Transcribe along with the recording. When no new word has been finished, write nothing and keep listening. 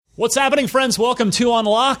What's happening, friends? Welcome to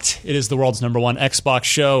Unlocked. It is the world's #1 Xbox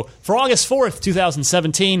show for August 4th,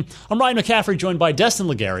 2017. I'm Ryan McCaffrey, joined by Destin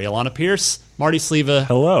Legary, Alana Pierce, Marty Sleva.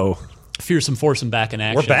 Hello. Fearsome Foursome back in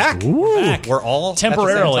action. We're back. We're back. We're all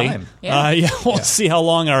temporarily. At the same time. We'll see how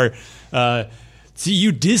long our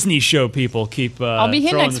you Disney show people keep I'll be here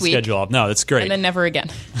throwing next the week. schedule up. No, that's great. And then never again.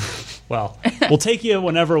 Well, we'll take you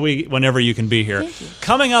whenever you can be here.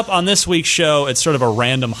 Coming up on this week's show, it's sort of a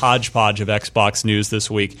random hodgepodge of Xbox news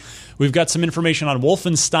this week. We've got some information on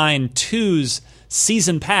Wolfenstein 2's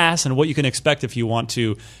Season Pass and what you can expect if you want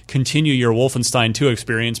to continue your Wolfenstein 2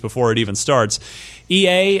 experience before it even starts.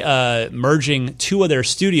 EA merging two of their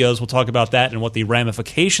studios. We'll talk about that and what the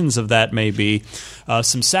ramifications of that may be.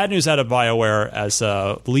 Some sad news out of BioWare as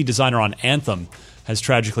the lead designer on Anthem has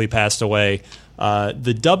tragically passed away.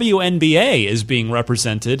 The WNBA is being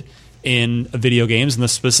represented in video games, and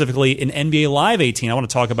specifically in NBA Live 18. I want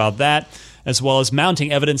to talk about that, as well as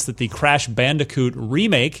mounting evidence that the Crash Bandicoot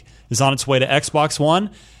remake is on its way to Xbox One,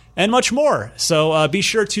 and much more. So be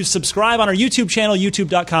sure to subscribe on our YouTube channel,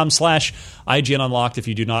 youtube.com/IGN Unlocked, if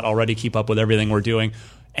you do not already keep up with everything we're doing,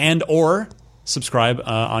 and or subscribe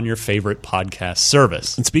on your favorite podcast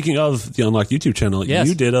service. And speaking of the Unlocked YouTube channel, yes.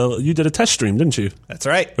 you did a test stream, didn't you? That's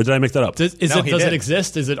right. Or did I make that up? Does it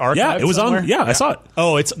exist? Is it archived? Yeah, it was somewhere? on. Yeah, I saw it.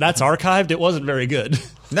 Oh, that's archived. It wasn't very good.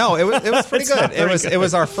 No, it was pretty It's not good. very good. It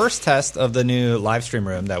was our first test of the new live stream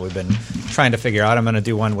room that we've been trying to figure out. I'm going to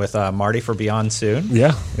do one with Marty for Beyond soon.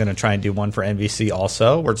 Yeah. I'm going to try and do one for NVC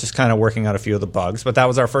also. We're just kind of working out a few of the bugs, but that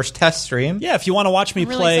was our first test stream. Yeah, if you want to watch me I'm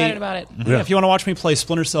really play, excited about it. Yeah, if you want to watch me play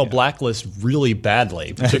Splinter Cell Blacklist really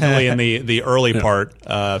badly, particularly in the early part,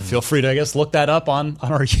 feel free to look that up on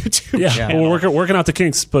our YouTube. Yeah, channel. well, we're working out the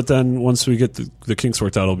kinks, but then once we get the kinks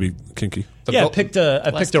worked out, it'll be kinky. I picked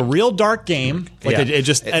a real dark game, like Yeah. it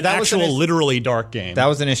just an That was actual an- literally dark game. That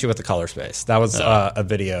was an issue with the color space. That was a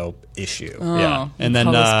video issue. Yeah, and then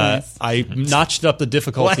color space. I notched up the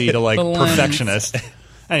difficulty to The lens. perfectionist.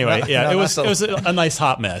 Anyway, No, it was that's a nice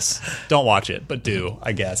hot mess. Don't watch it, but do,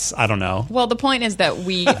 I guess. I don't know. Well, the point is that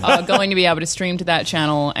we are going to be able to stream to that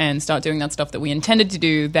channel and start doing that stuff that we intended to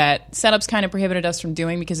do that setups kind of prohibited us from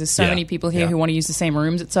doing because there's so Yeah. many people here Yeah. who want to use the same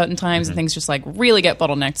rooms at certain times and things just like really get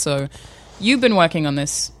bottlenecked. So you've been working on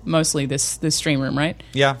this mostly, this stream room, right?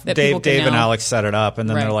 Yeah, That people Dave can and now- Alex set it up, and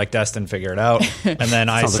then Right. they're like, Destin, figure it out. And then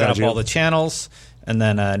I Sounds like set an up idea. all the channels, and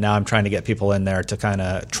then now I'm trying to get people in there to kind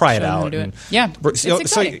of try it Show them how to out. do it. And- Yeah, So, it's so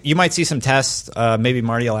exciting. you might see some tests. Maybe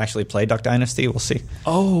Marty will actually play Duck Dynasty. We'll see.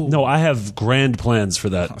 Oh no, I have grand plans for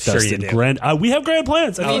that. sure you Destin. do. We have grand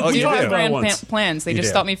plans. I We think Oh, do you talked have do? about it grand once. plans. They You just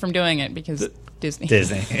do. stopped me from doing it because Disney.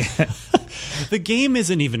 Disney. The game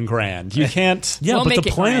isn't even grand. You can't. Yeah, We'll but make the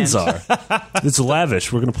it plans grand. are. It's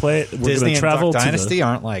lavish. We're gonna play it. We're Disney gonna and travel Duck to Dynasty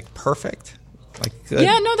aren't like perfect. Like good.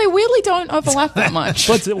 Yeah, no, they weirdly don't overlap that much.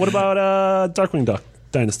 But what about Darkwing Duck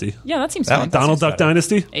Dynasty? Yeah, that seems That fun. one- Donald seems Duck better.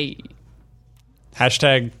 Dynasty? Hey.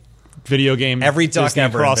 Hashtag video game. Every duck Disney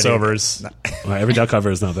ever in video crossovers. Every duck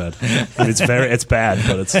cover is not bad. I mean, it's bad,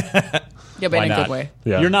 but it's Yeah, but Why in a not? good way.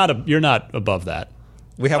 Yeah. You're not above that.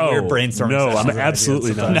 We have weird brainstorming. No, sessions I'm on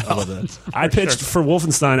absolutely ideas not. sometimes. I love that. I pitched for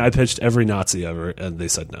Wolfenstein. I pitched every Nazi ever, and they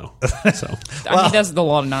said no. So I mean, there's a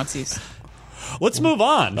lot of Nazis. Let's move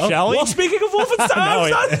on, shall we? Well, speaking of Wolfenstein,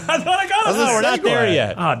 I thought I got it. No, we're not there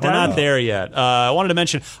yet. Ah, We're damn. not there yet. I wanted to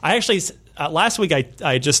mention, I actually, last week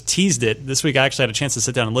I just teased it. This week I actually had a chance to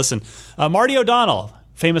sit down and listen. Marty O'Donnell,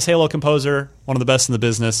 famous Halo composer, one of the best in the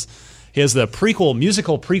business. He has the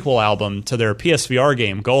musical prequel album to their PSVR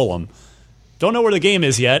game, Golem. Don't know where the game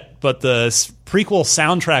is yet, but the prequel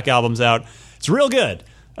soundtrack album's out. It's real good.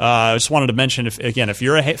 I just wanted to mention, if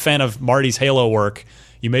you're a fan of Marty's Halo work,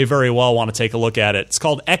 you may very well want to take a look at it. It's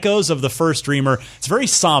called Echoes of the First Dreamer. It's very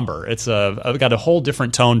somber. It's got a whole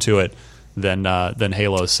different tone to it than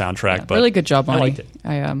Halo's soundtrack. But Really good job, I Marty. liked it.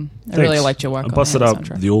 I really liked your work. I on busted the out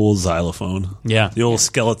soundtrack. the old xylophone. Yeah. The old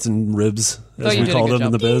skeleton ribs, Oh, as you we did a call good them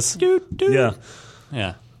in the job. biz. Yeah.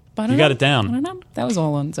 Yeah. You got it down. That was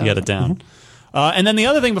all on. You got it down. And then the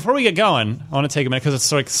other thing, before we get going, I want to take a minute because it's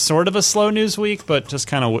like sort of a slow news week, but just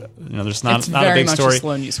kind of, there's not It's a very big much story. a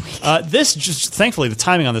slow news week. Thankfully, the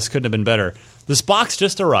timing on this couldn't have been better. This box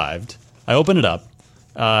just arrived. I opened it up,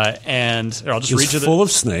 and I'll just It was read you full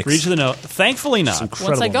of snakes. Read you the note. Thankfully not. Once I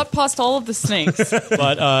Incredible. got past all of the snakes,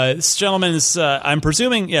 But this gentleman is, I'm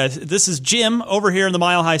presuming, this is Jim over here in the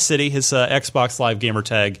Mile High City, his Xbox Live gamer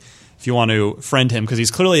tag, if you want to friend him, because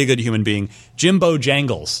he's clearly a good human being. Jimbo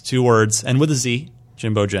Jangles, 2 words, and with a Z,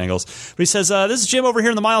 Jimbo Jangles. But he says, this is Jim over here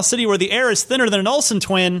in the Mile City where the air is thinner than an Olsen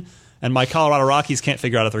twin. and my Colorado Rockies can't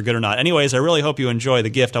figure out if they're good or not. Anyways, I really hope you enjoy the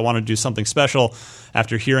gift. I wanted to do something special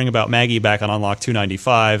after hearing about Maggie back on Unlock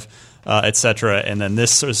 295, etc. And then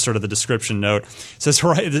this is sort of the description note. It says,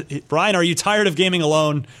 Brian, are you tired of gaming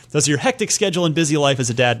alone? Does your hectic schedule and busy life as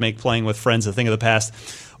a dad make playing with friends a thing of the past?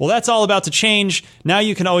 Well, that's all about to change. Now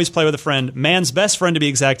you can always play with a friend. Man's best friend, to be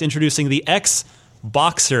exact, introducing the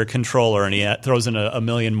X-Boxer controller, and he throws in a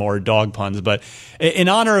million more dog puns. But in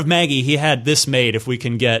honor of Maggie, he had this made. If we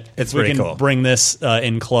can cool. bring this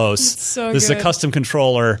in close. It's so this good. is a custom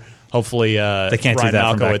controller. Hopefully, They can't Brian do that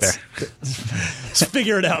from back Malkowitz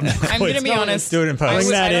figure it out. I'm going to be honest. do it in post. I Bring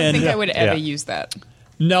that don't in. think I would ever Yeah. use that.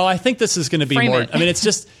 No, I think this is going to be Frame more. it. I mean,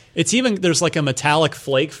 it's even there's like a metallic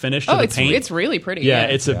flake finish to the paint. It's really pretty. Yeah,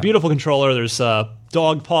 it's a beautiful controller. There's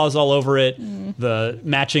dog paws all over it, the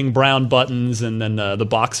matching brown buttons, and then the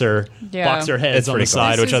boxer heads It's on the pretty cool.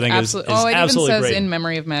 side, which I think is it absolutely even says great. in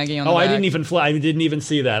memory of Maggie on the Oh, back. I didn't even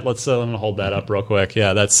see that. Let me hold that up real quick.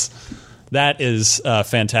 Yeah, that is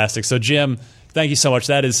fantastic. So, Jim, thank you so much.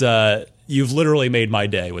 That is you've literally made my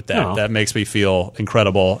day with that. Oh. That makes me feel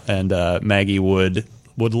incredible, and Maggie would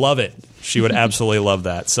love it. She would absolutely love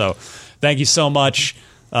that. So, thank you so much.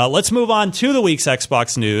 Let's move on to the week's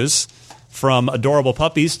Xbox news. From adorable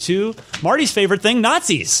puppies to Marty's favorite thing,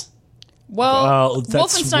 Nazis. Well, that's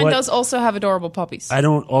Wolfenstein what- does also have adorable puppies. I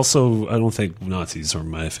don't think Nazis are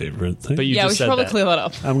my favorite thing. But you Yeah, we just should said probably that. clear that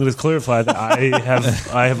up. I'm going to clarify that I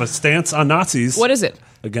have a stance on Nazis. What is it?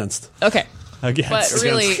 Against? Okay. Against. But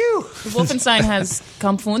really, Wolfenstein has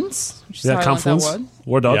Kampfhunds, which is how I learned that Kampfhunds, word.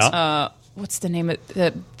 war dogs. Yeah. What's the name of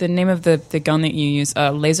the name of the gun that you use?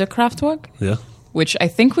 Laserkraftwerk, Yeah. which I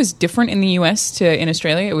think was different in the US to in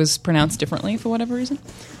Australia. It was pronounced differently for whatever reason.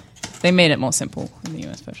 They made it more simple in the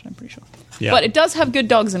US version, I'm pretty sure. Yeah. But it does have good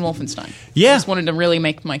dogs in Wolfenstein. Yeah. I just wanted to really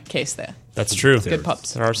make my case there. That's true. Good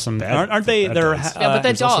pups. There are some. Bad- aren't they? bad They're dogs. Yeah, but they're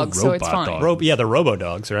there's also dogs, so it's robot fine. dogs. they're robo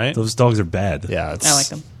dogs, right? Those dogs are bad. Yeah, I like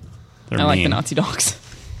them. They're I like the mean. Nazi dogs.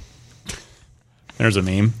 There's a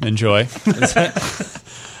meme. Enjoy. So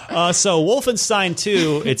Wolfenstein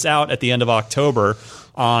 2, it's out at the end of October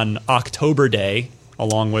on October Day,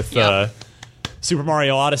 along with Yeah. Super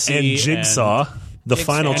Mario Odyssey And Jigsaw, the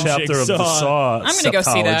Jigsaw. final And chapter of the Jigsaw. Saw I'm gonna go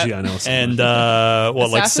see that. septology. I know. and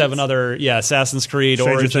like Assassins? 7 other Assassin's Assassin's Creed,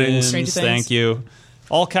 Stranger Origins. Things. Stranger Things. Thank you.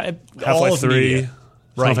 All Half-Life of 3, media. Final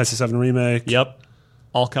Right. Fantasy 7 remake. Yep.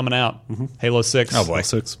 All coming out. Halo 6. Oh, boy.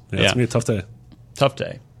 6. Yeah, Yeah. it's gonna be a tough day. Tough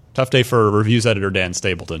day. Tough day for reviews editor Dan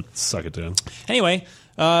Stapleton. Suck it, Dan. Anyway,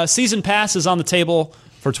 season pass is on the table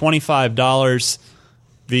for $25.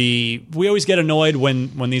 We always get annoyed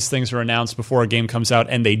when these things are announced before a game comes out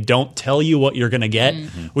and they don't tell you what you're going to get.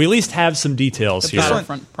 We at least have some details here.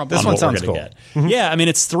 Battlefront problem. This on one what we're sounds gonna cool. get. Yeah, I mean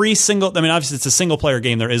it's obviously it's a single player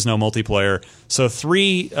game. There is no multiplayer. So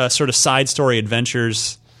 3 sort of side story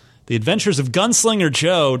adventures. The Adventures of Gunslinger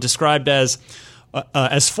Joe, described as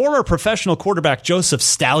former professional quarterback Joseph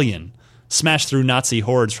Stallion smashed through Nazi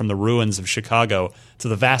hordes from the ruins of Chicago to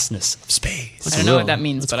the vastness of space. I don't know what that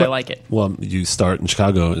means, but I like it. Well, you start in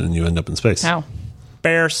Chicago and you end up in space. How?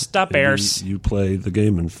 Bears, stop And bears. You play the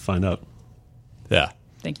game and find out. Yeah.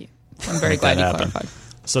 Thank you. I'm very glad you happen. clarified.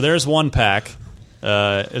 So there's one pack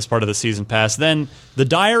as part of the season pass. Then The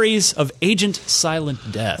Diaries of Agent Silent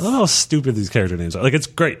Death. I don't know how stupid these character names are. Like, it's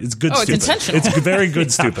great. It's good Oh, it's stupid. intentional. It's very good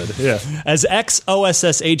stupid. Yeah. As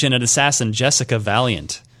ex-OSS agent and assassin Jessica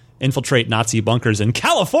Valiant infiltrate Nazi bunkers in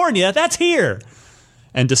California, that's here,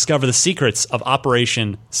 and discover the secrets of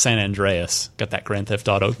Operation San Andreas. Got that Grand Theft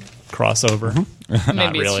Auto crossover? Not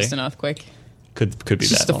Maybe really. it's just an earthquake. Could be It's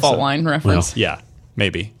that. just a also. fault line reference. Yeah,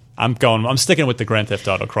 maybe. I'm sticking with the Grand Theft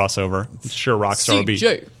Auto crossover. I'm sure Rockstar would be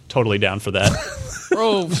CJ. totally down for that.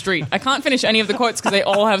 Grove Street. I can't finish any of the quotes because they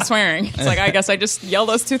all have swearing. It's like, I guess I just yell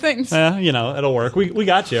those 2 things. It'll work. We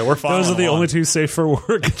got you. We're fine. Those are the only 2 safe for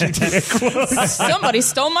work GTA quotes. Somebody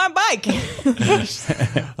stole my bike.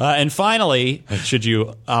 And finally, should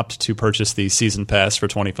you opt to purchase the season pass for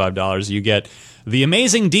 $25, you get The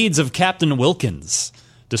Amazing Deeds of Captain Wilkins,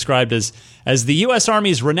 described as the U.S.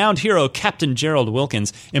 Army's renowned hero, Captain Gerald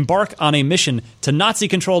Wilkins, embark on a mission to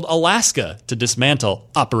Nazi-controlled Alaska to dismantle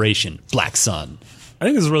Operation Black Sun. I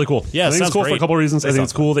think this is really cool. Yeah, I think sounds it's cool great. for a couple of reasons. I think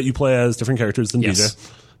it's cool that you play as different characters than Yes. DJ.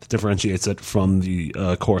 That differentiates it from the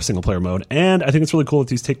core single player mode. And I think it's really cool that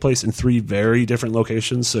these take place in 3 very different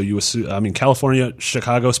locations. So you assume, California,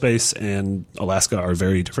 Chicago space, and Alaska are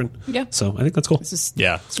very different. Yeah. So I think that's cool. This is,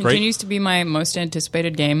 Yeah, it's great. continues to be my most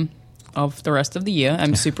anticipated game of the rest of the year.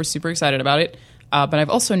 I'm super, super excited about it. But I've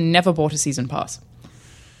also never bought a season pass.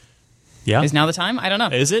 Yeah. Is now the time? I don't know.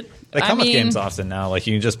 Is it? They come I with mean- games often now. Like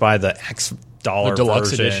you can just buy the dollar The deluxe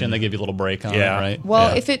version. edition, they give you a little break on Yeah. it, right? Well,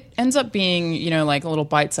 Yeah. if it ends up being, like little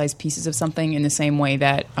bite-sized pieces of something in the same way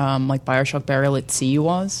that like BioShock Burial at Sea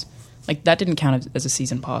was, like that didn't count as a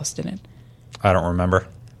season pass, did it? I don't remember.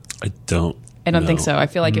 I don't. I don't think know. so. I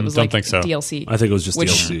feel like it was don't like think so. DLC. I think it was just which,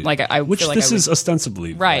 DLC. Like I Which feel like this I would, is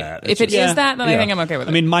ostensibly right. that. If it It's is that, then I yeah. think I'm okay with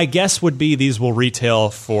it. I mean, my guess would be these will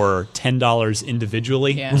retail for $10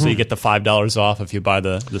 individually, Yeah. so you get the $5 off if you buy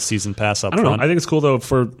the season pass up I don't know. front. I think it's cool though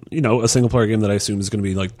for a single player game that I assume is going to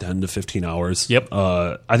be like 10 to 15 hours. Yep.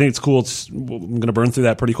 I think it's cool. I'm going to burn through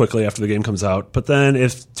that pretty quickly after the game comes out. But then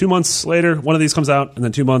if 2 months later one of these comes out, and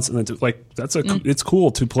then 2 months, and then it's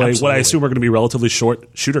cool to play what I Absolutely. assume are going to be relatively short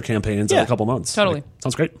shooter campaigns in Yeah. a couple months. Totally. Like,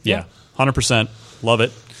 sounds great. yeah, 100%. Love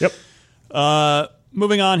it. Yep.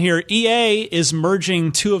 Moving on here, EA is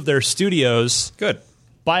merging two of their studios. Good.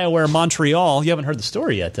 BioWare Montreal. You haven't heard the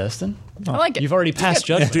story yet, Destin. I like it. You've already passed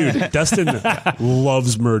judgment. Dude, Destin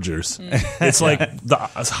loves mergers. It's like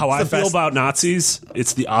how I feel best. about Nazis.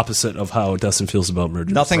 It's the opposite of how Destin feels about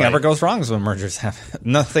mergers. Nothing Right. ever goes wrong when mergers happen.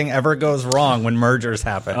 Nothing ever goes wrong when mergers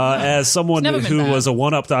happen. As someone It's never been who bad. was a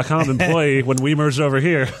OneUp.com employee when we merged over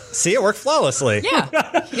here, See, it worked flowlessly. Yeah,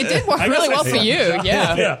 it did work really well for you.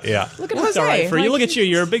 Yeah. Yeah. Look at It's all right Jose. for you. Like, Look at you.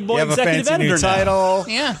 You're a big boy You have a executive fancy editor new now. title.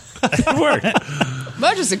 Yeah, it worked.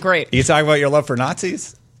 mergers are great. You talk about your love for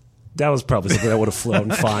Nazis? That was probably something that would have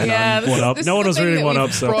flown fine Yeah, on this is- OneUp. this No is one the was thing reading that OneUp.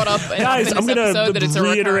 we've So, brought up in guys, this I'm going episode that it's to a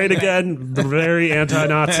reiterate recurring again. Very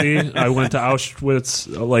anti-Nazi. I went to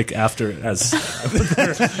Auschwitz like after as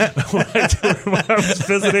when I was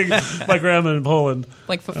visiting my grandma in Poland.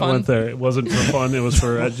 Like for I fun. went there. It wasn't for fun. It was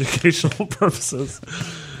for educational purposes.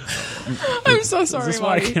 I'm so sorry, this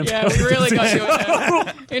why I Marty. can't Yeah, we really got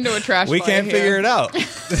you into a trash We fire can't here. figure it out.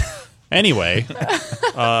 Anyway,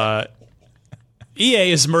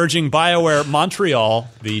 EA is merging BioWare Montreal,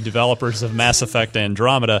 the developers of Mass Effect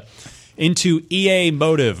Andromeda, into EA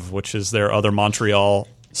Motive, which is their other Montreal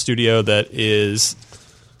studio that is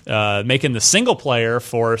making the single player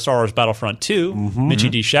for Star Wars Battlefront 2.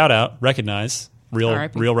 Mitchie D shout out, recognize, real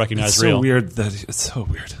R.I.P. recognize It's real. so weird that it's so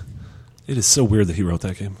weird. It is so weird that he wrote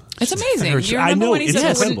that game. It's amazing. hurts. You I remember know, when he it's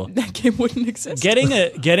said incredible. that game wouldn't exist? Getting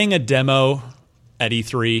a demo at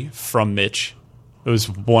E3 from Mitch, it was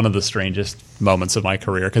one of the strangest moments of my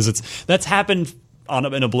career because that's happened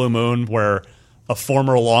in a blue moon where a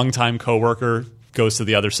former longtime coworker goes to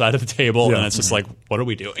the other side of the table Yeah. and it's just like, what are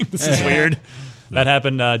we doing? This is weird. That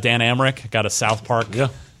happened. Dan Amrich got a South Park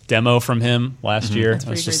demo from him last year. It's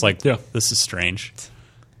pretty just crazy. like, Yeah. this is strange.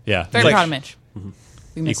 Yeah, Very Like- proud of Mitch.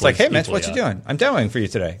 We miss It's like, him. hey, Mitch, what you doing? I'm demoing for you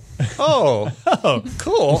today. Oh,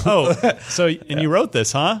 cool. Oh, so and you wrote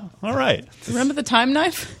this, huh? All right. Remember the time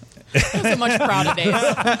knife? Those are much prouder days.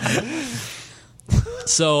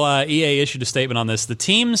 So EA issued a statement on this. The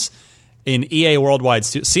teams in EA Worldwide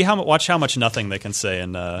watch how much nothing they can say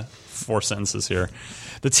in 4 sentences here.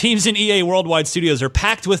 The teams in EA Worldwide Studios are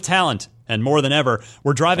packed with talent, and more than ever,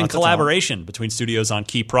 we're driving Lots of collaboration between studios on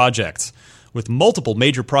key projects. With multiple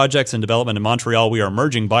major projects in development in Montreal, we are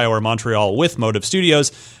merging BioWare Montreal with Motive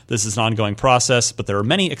Studios. This is an ongoing process, but there are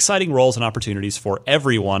many exciting roles and opportunities for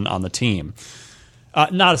everyone on the team.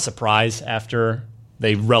 Not a surprise after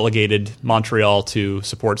they relegated Montreal to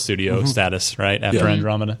support studio status, right, after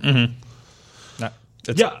Andromeda.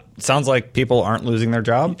 Sounds like people aren't losing their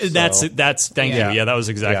jobs. That's thank Yeah. you. Yeah, that was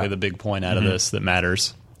exactly Yeah. the big point out of this that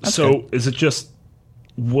matters. So is it just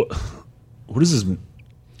what does this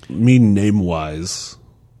mean name wise?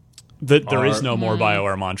 That there is no more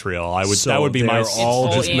BioWare Montreal. That would be my. they're all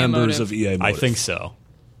It's just all EA members Motive. of EA Motive. I think so.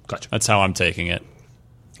 Gotcha. That's how I'm taking it.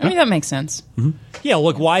 I mean, that makes sense. Yeah,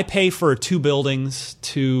 look, why pay for 2 buildings,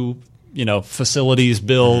 2 facilities,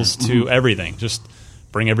 bills, to everything? Just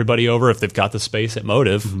bring everybody over if they've got the space at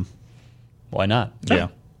Motive. Why not? Yeah.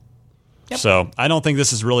 Yep. So I don't think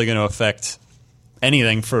this is really going to affect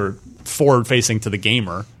anything for forward-facing to the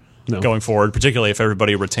gamer going forward, particularly if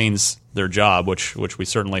everybody retains their job, which we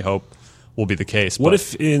certainly hope will be the case. What But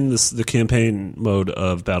if in the campaign mode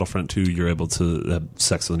of Battlefront 2 you're able to have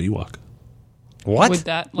sex with an Ewok? What? Would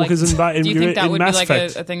that Well, like? 'cause do you think that in would Mass be like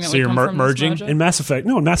Effect- a thing that So would you're come from merging? this In Mass Effect,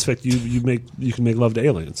 no, in Mass Effect you can make love to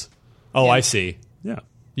aliens. Oh, Yeah. I see. Yeah.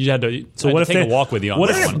 You had to. So I what had if to take they- a walk with you on what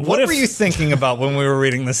that if- one? What if- were you thinking about when we were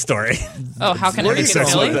reading this story? Oh, how can it Where do make you it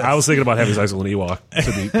sex silly? with it? I was thinking about having sex with an Ewok,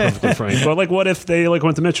 to be perfectly frank. But what if they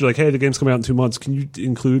went to Mitch, like, hey, the game's coming out in 2 months. Can you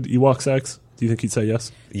include Ewok sex? Do you think he'd say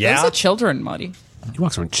yes? Those Yeah. are children, Marty.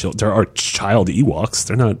 Ewoks aren't There are child Ewoks.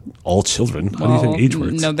 They're not all children. How do you think age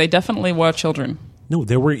works? No, they definitely were children. No,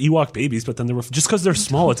 there were Ewok babies, but then there were just because they're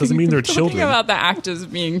small, it doesn't mean they're Talking children. about the actors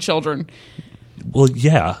being children. Well,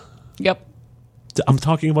 yeah. Yep. I'm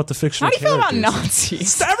talking about the How fictional do you feel about characters.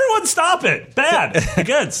 Nazis? Everyone stop it! Bad!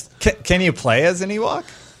 Against. Can you play as an Ewok?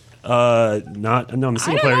 Not no. In the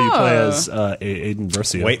single I don't player, you play know. as Aiden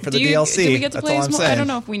Versio. Wait for the Do DLC. we get to That's play all as I'm more? saying. I don't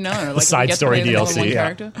know if we know. Like, The side we get to story play as more than DLC, one yeah.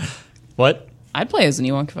 character. What? I'd play as an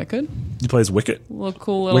Ewok if I could. You play as Wicket. A little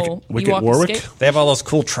cool little Wicket Ewok Warwick? escape. They have all those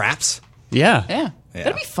cool traps. Yeah. Yeah.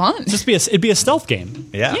 That'd be fun. It'd be a stealth game.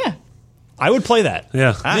 Yeah. yeah. I would play that.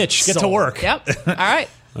 Yeah. Mitch, get to sold. work. Yep. All right.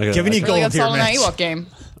 Okay, Giving you Really gold got here, sold on that Mitch. Ewok game.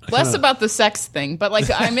 Less about the sex thing, but like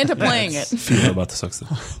I'm into playing it. feel about the sex thing.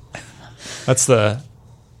 That's the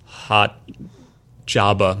hot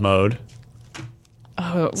Java mode.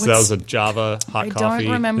 Oh, So that was a Java hot I coffee.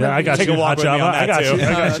 don't remember. Yeah, I got Take you. a walk Hot with me Java. on that, I got too. you.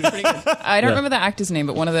 I got you. Pretty good. I don't remember the actor's name,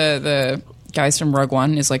 but one of the guys from Rogue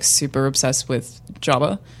One is like super obsessed with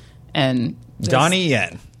Jabba, and there's- Donnie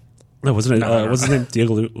Yen. No, wasn't it? No. What's his name?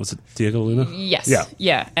 Diego. Was it Diego Luna? Yes. Yeah.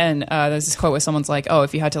 Yeah. And there's this quote where someone's like, "Oh,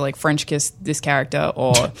 if you had to like French kiss this character,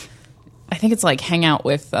 or I think it's like hang out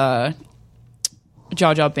with Jar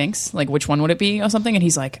Jar Binks, like which one would it be, or something?" And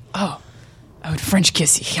he's like, "Oh, I would French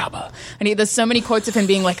kiss Jabba." And there's so many quotes of him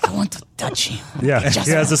being like, "I want to touch him." Yeah, he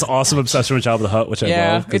has this awesome obsession with Jabba the Hutt, which I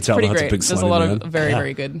Yeah, love. 'cause it's Jabba pretty the Hutt's great. a big There's a slimy lot man. of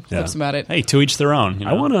very good clips about it. Hey, to each their own. You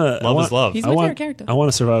know? I want to. Love is love. He's I my want, favorite character. I want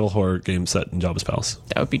a survival horror game set in Jabba's palace.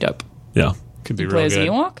 That would be dope. Yeah. Could be Play real as an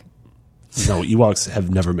good. Ewok? No, Ewoks have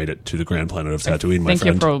never made it to the grand planet of Tatooine, I my think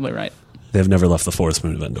you're friend. probably right. They have never left the forest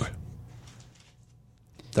moon of Endor.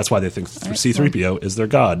 That's why they think C-3PO is their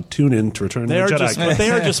god. Tune in to Return of They the are Jedi. just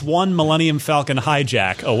they are just one Millennium Falcon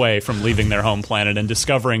hijack away from leaving their home planet and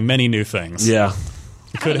discovering many new things. Yeah.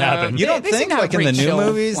 It could happen. You don't They seem think, to have like in the great new chill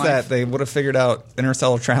movies, life. that they would have figured out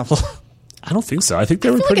interstellar travel? I don't think so. I think they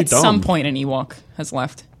were I feel pretty like at dumb. some point an Ewok has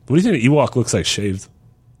left. What do you think an Ewok looks like shaved?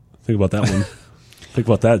 Think about that one. Think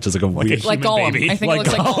about that. Just like a weird... Like Human Gollum. baby. I think Like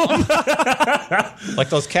it looks like Gollum. Like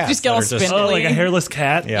those cats. Just get that all are just- spindly. Oh, like a hairless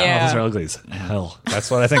cat? Yeah. Yeah. Oh, those are ugly as hell.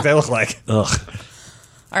 That's what I think they look like. Ugh.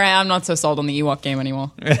 All right, I'm not so sold on the Ewok game anymore.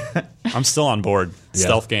 I'm still on board. Yeah.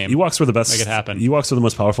 Stealth game. Ewoks were the best. Make it happen. Ewoks were the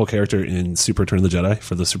most powerful character in Super Return of the Jedi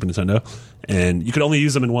for the Super Nintendo, and you could only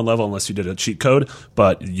use them in one level unless you did a cheat code.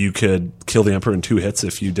 But you could kill the Emperor in 2 hits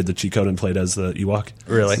if you did the cheat code and played as the Ewok.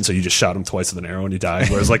 Really? And so you just shot him twice with an arrow and he died.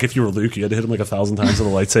 Whereas like if you were Luke, you had to hit him like 1,000 times with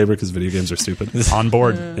a lightsaber because video games are stupid. On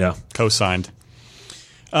board. Yeah. Co-signed.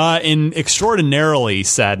 In extraordinarily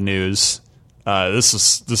sad news,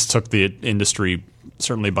 this took the industry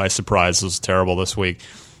certainly by surprise. It was terrible this week.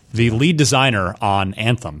 The lead designer on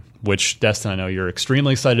Anthem, which Destin, I know you're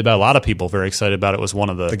extremely excited about. A lot of people very excited about it. Was one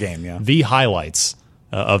of the game, yeah. the highlights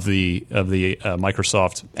of the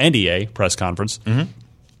Microsoft and EA press conference. Mm-hmm.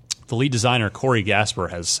 The lead designer Corey Gasper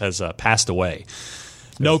has passed away.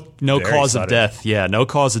 No very cause of sudden. death. Yeah, no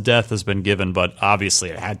cause of death has been given, but obviously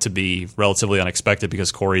it had to be relatively unexpected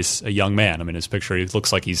because Corey's a young man. I mean, his picture, he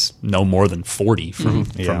looks like he's no more than 40 from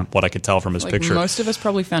what I could tell from his Like picture. most of us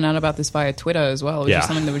probably found out about this via Twitter as well. It was Yeah. just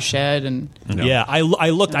something that was shared, and Yeah, I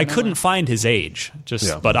looked. I couldn't find his age.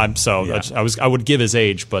 But I'm so Yeah. I would give his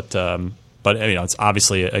age, but it's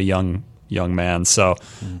obviously a young man. So,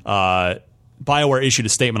 BioWare issued a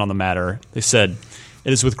statement on the matter. They said,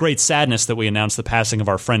 "It is with great sadness that we announce the passing of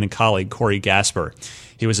our friend and colleague Corey Gasper.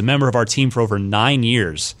 He was a member of our team for over 9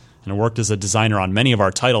 years and worked as a designer on many of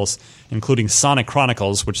our titles, including Sonic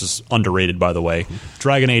Chronicles, which is underrated by the way,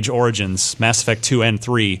 Dragon Age Origins, Mass Effect 2 and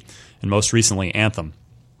 3, and most recently Anthem.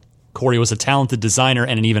 Corey was a talented designer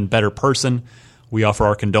and an even better person. We offer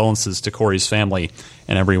our condolences to Corey's family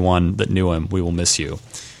and everyone that knew him. We will miss you."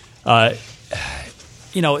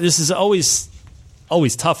 This is always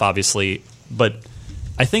tough, obviously, but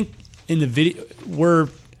I think in the video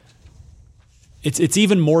it's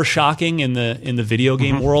even more shocking in the video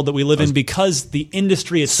game world that we live in because the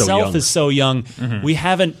industry itself young. is so young.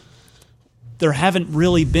 There haven't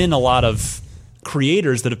really been a lot of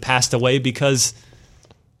creators that have passed away because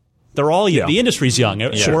they're all the industry's young.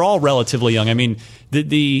 We're all relatively young. I mean,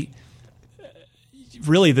 the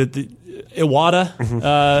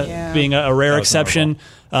Iwata being a rare exception,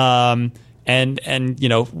 and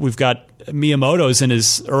we've got Miyamoto's in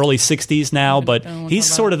his early 60s now, but he's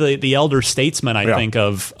sort of the elder statesman, I think,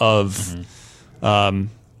 of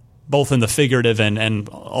both in the figurative and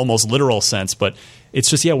almost literal sense. But it's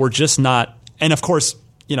just we're just not, and of course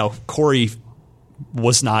Corey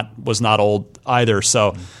was not old either.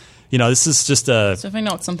 So this is just definitely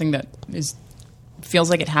not something that is feels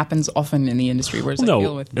like it happens often in the industry, whereas I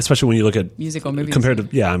feel with especially when you look at music or movies. compared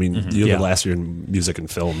to I mean, you look Yeah. at last year in music and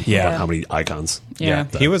film. Yeah. about how many icons? Yeah.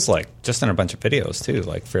 He was like just in a bunch of videos too,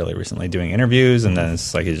 like fairly recently doing interviews, and then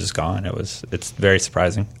it's like he's just gone. It's very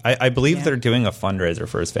surprising. I believe Yeah. they're doing a fundraiser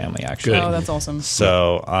for his family actually. Oh, that's awesome.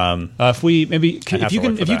 So If we maybe I have if you to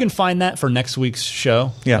can look for if you that. can find that for next week's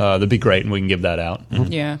show, Yeah. that'd be great, and we can give that out.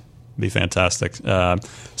 Yeah. Be fantastic.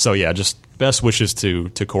 So yeah, just best wishes to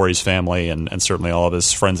Corey's family and certainly all of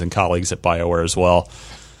his friends and colleagues at BioWare as well.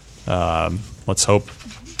 Let's hope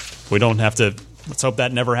we don't have to. Let's hope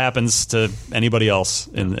that never happens to anybody else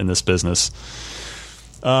in this business.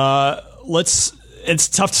 It's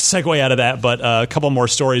tough to segue out of that, but a couple more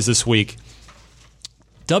stories this week.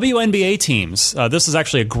 WNBA teams. This is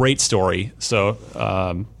actually a great story. So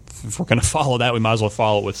if we're going to follow that, we might as well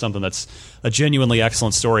follow it with something that's a genuinely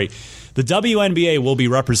excellent story. The WNBA will be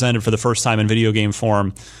represented for the first time in video game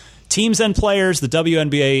form. Teams and players, the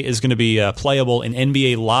WNBA is going to be playable in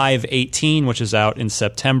NBA Live 18, which is out in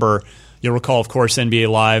September. You'll recall, of course, NBA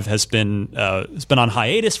Live has been on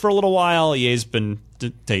hiatus for a little while. EA's been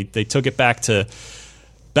they took it back to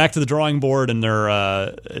the drawing board, and they're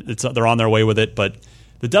on their way with it. But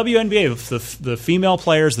the WNBA, the female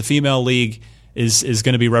players, the female league is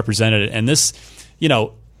going to be represented, and this, you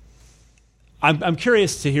know, I'm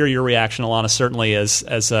curious to hear your reaction, Alana. Certainly,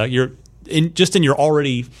 as you're in your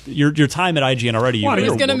time at IGN already. I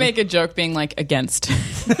was going to make a joke being like against,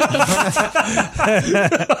 but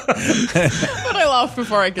I laughed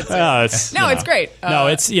before I could say it. It's great.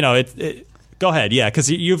 Go ahead, yeah,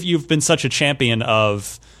 because you've been such a champion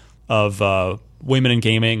of women in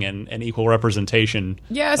gaming and equal representation.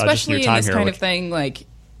 Yeah, especially in this kind of thing, like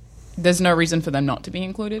there's no reason for them not to be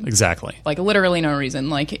included. Exactly. Like literally no reason.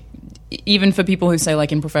 Like even for people who say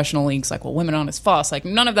like in professional leagues, like, well, women aren't as fast. Like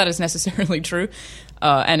none of that is necessarily true,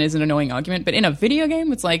 and is an annoying argument. But in a video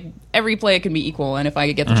game, it's like every player can be equal, and if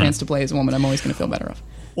I get the chance to play as a woman, I'm always going to feel better off.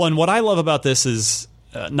 Well, and what I love about this is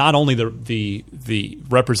not only the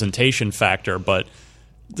representation factor, but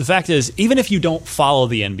the fact is, even if you don't follow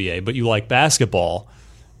the NBA, but you like basketball,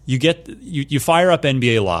 you fire up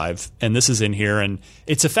NBA Live, and this is in here, and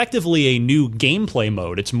it's effectively a new gameplay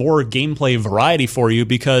mode. It's more gameplay variety for you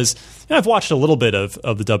because I've watched a little bit of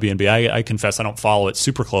the WNBA. I confess I don't follow it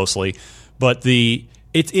super closely, but it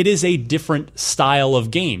is a different style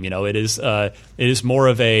of game. You know, it is more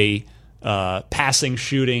of a passing,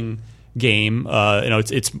 shooting game.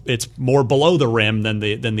 It's more below the rim than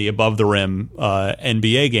the above the rim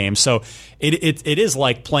NBA game. So it is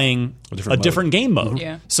like playing a different game mode.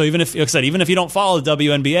 Yeah. So even if, like I said, even if you don't follow the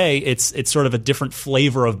WNBA, it's sort of a different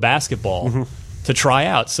flavor of basketball to try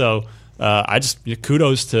out. So I just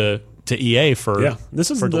kudos to EA for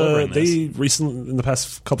This is for delivering this. They recently in the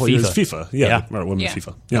past couple of years FIFA women's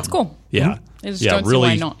FIFA. Yeah, That's cool. Yeah, I just don't see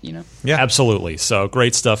why not. You know. Yeah. Absolutely. So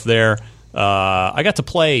great stuff there. I got to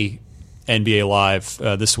play NBA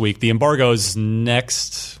Live this week. The embargo is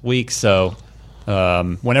next week, so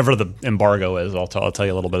whenever the embargo is, I'll tell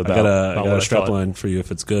you a little bit about. I got what a strap thought. line for you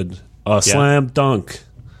if it's good. A slam dunk,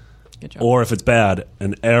 Good job. or if it's bad,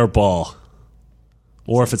 an air ball,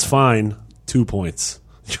 or if it's fine, 2 points.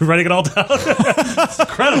 You're writing it all down. It's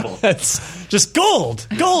incredible. That's just gold,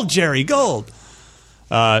 Jerry, gold.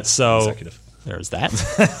 So Executive. there's that.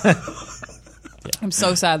 I'm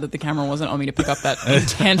so sad that the camera wasn't on me to pick up that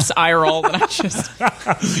intense eye roll that I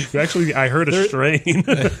just. Actually, I heard a strain.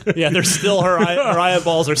 Yeah, there's still her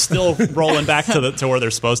eyeballs are still rolling back to where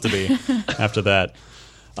they're supposed to be after that.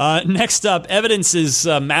 Next up, evidence is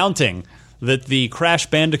mounting that the Crash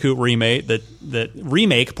Bandicoot remake that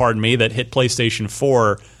hit PlayStation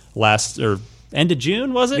 4 end of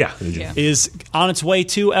June, was it? Yeah, end of June. Yeah. Is on its way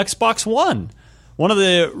to Xbox One. One of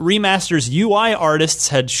the remaster's UI artists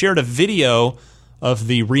had shared a video of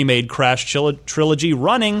the remade Crash trilogy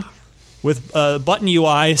running with button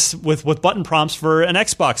UIs with button prompts for an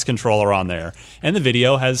Xbox controller on there, and the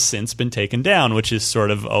video has since been taken down, which is sort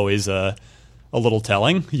of always a little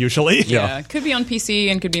telling, usually. Yeah, it could be on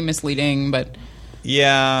PC and could be misleading, but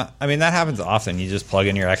Yeah, I mean, that happens often. You just plug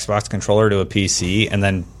in your Xbox controller to a PC, and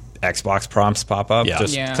then Xbox prompts pop up. Yeah.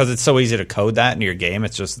 Just Yeah. because it's so easy to code that into your game,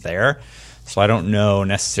 it's just there. So I don't know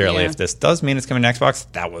necessarily Yeah. if this does mean it's coming to Xbox.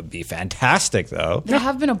 That would be fantastic, though. there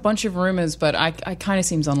have been a bunch of rumors, but I kind of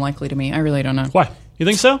seems unlikely to me. I really don't know. Why? You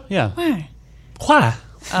think so? Yeah. Why? Why?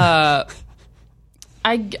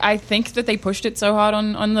 I think that they pushed it so hard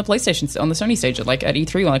on the PlayStation, on the Sony stage, like at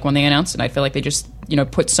E3, like when they announced it. I feel like they just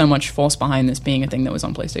put so much force behind this being a thing that was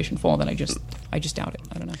on PlayStation 4 that I just doubt it.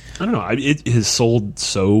 I don't know. It has sold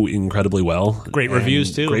so incredibly well. Great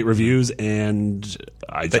reviews too. Great reviews, and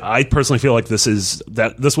I personally feel like this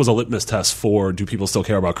was a litmus test for do people still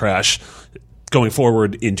care about Crash going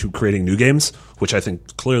forward into creating new games, which I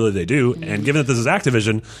think clearly they do. And given that this is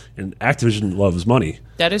Activision, and Activision loves money.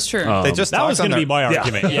 That is true. They just That was going to be my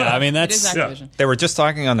argument. Yeah, I mean, It is that's Activision. They were just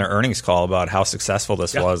talking on their earnings call about how successful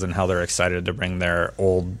this was and how they're excited to bring their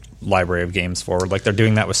old library of games forward. Like they're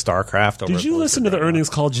doing that with StarCraft. Did you listen to the earnings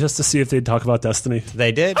call just to see if they'd talk about Destiny?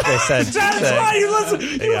 They did. They said That's why you listen.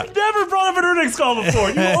 You've never brought up an earnings call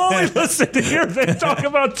before. You only listen to hear them talk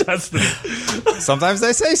about Destiny. sometimes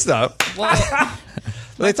they say stuff. Well,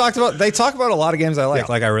 They talk about a lot of games I like. Yeah.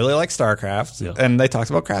 Like I really like StarCraft, Yeah. and they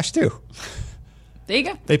talked about Crash too. there you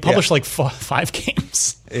go. they published like 5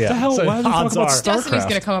 games. Yeah. The hell? So Why did they talk odds about are- Destiny's StarCraft?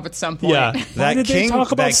 going to come up at some point. Yeah. Why did they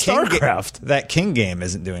talk about StarCraft? That King game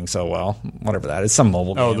isn't doing so well. Whatever that is, some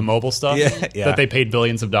mobile game. Oh, the mobile stuff. Yeah. That they paid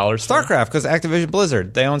billions of dollars for. StarCraft, because Activision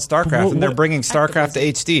Blizzard, they own StarCraft, and they're bringing StarCraft to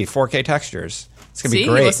HD, 4K textures. It's gonna See, be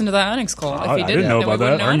great. you listened to that earnings call. If I you didn't know then we about that.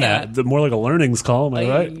 wouldn't know Learn any that. of The more like a learnings call, am I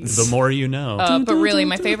right? The more you know. But really,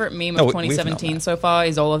 my favorite meme No, of we've known 2017 that. so far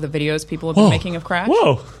is all of the videos people have been making of Crash.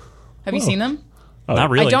 Whoa. Have you seen them? Not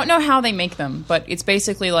really. I don't know how they make them, but it's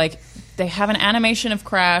basically like they have an animation of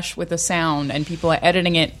Crash with a sound, and people are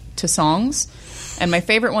editing it to songs. And my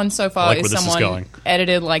favorite one so far I like is where this is someone going.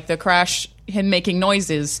 edited like the Crash, him making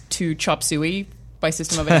noises to Chop Suey by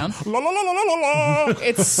System of a Down.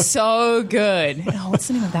 It's so good. Oh, what's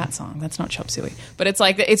the name of that song? That's not Chop Suey, but it's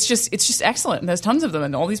like it's just excellent. And there's tons of them,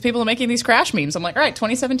 and all these people are making these Crash memes. I'm like, all right,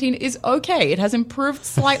 2017 is okay. It has improved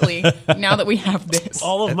slightly now that we have this.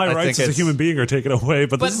 All of my I rights think as a it's- human being are taken away,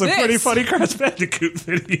 but this is But a pretty this- funny Crash Bandicoot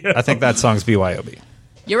video. I think that song's BYOB.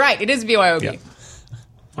 You're right. It is BYOB. Yeah.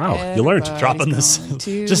 Wow, you learned. Dropping this-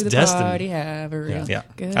 just Destiny. Party, have a real Yeah.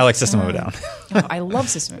 good I like System of a time. Down. Oh, I love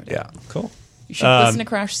System of a Down. Yeah. Cool. You should listen to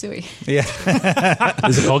Crash Suey. Yeah.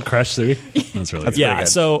 Is it called Crash City? That's really good. Yeah, good.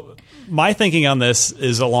 so my thinking on this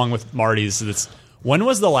is along with Marty's. It's, when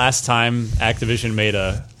was the last time Activision made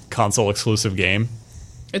a console exclusive game?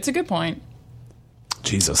 It's a good point.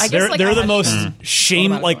 Jesus. I guess, They're I the had- most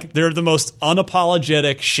Automatically. they're the most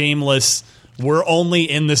unapologetic, shameless. We're only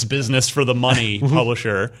in this business for the money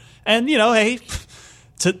publisher, and hey,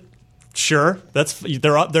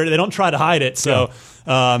 they don't try to hide it. So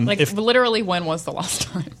if Literally, when was the last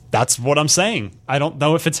time? that's what I'm saying, I don't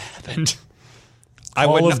know if it's happened.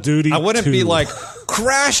 Call of Duty I wouldn't be 2. like,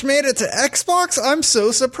 Crash made it to Xbox? I'm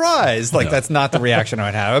so surprised. Like, that's not the reaction I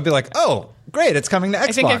would have. I'd be like, oh, great, it's coming to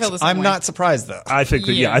Xbox. think I feel the same I'm way. not surprised, though. I think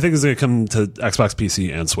that, Yeah. I think it's going to come to Xbox,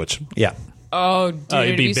 PC, and Switch. Yeah. Oh, dude,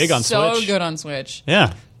 it'd be big on so Switch. good on Switch.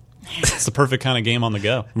 Yeah, it's the perfect kind of game on the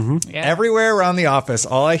go. Yeah. Everywhere around the office,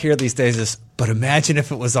 all I hear these days is, but imagine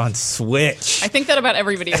if it was on Switch. I think that about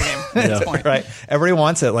every video game at this point. Right? Everybody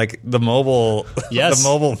wants it, like the mobile, Yes. the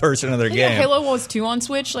mobile version of their Yeah, game. Halo Wars 2 on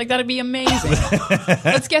Switch, like that'd be amazing.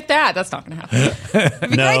 Let's get that. That's not going to happen. It'd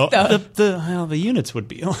be No, great though. the units would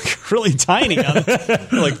be like really tiny, like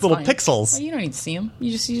little Fine. pixels. Well, you don't need to see them.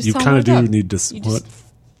 You just You tell them kind of to do look up. need to. You What?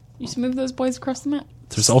 just move those boys across the map.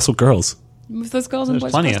 There's also girls. Move those girls and There's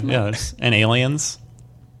boys plenty across of the map. there's- and aliens,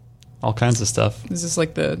 all kinds of stuff. Is this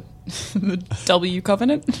like the W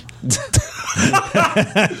Covenant?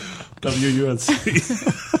 WUNC.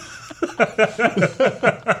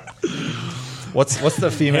 What's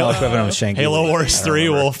the female equivalent of Shanky? Halo Wars 3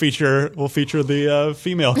 will feature the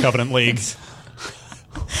female Covenant League.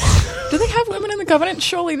 Do they have women in the Covenant?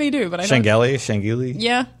 Surely they do, but I don't. Shangeli?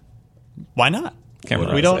 Yeah. Why not? Can't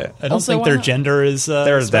remember We how to don't. say it. I don't Also, think why their not? gender is.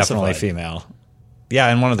 There's specified. definitely female.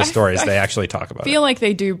 Yeah, in one of the stories, they actually talk about Feel it. like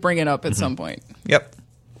they do bring it up at some point. Yep.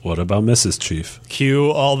 What about Mrs. Chief? Cue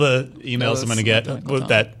all the emails That I'm was going to get identical with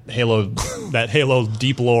time. that Halo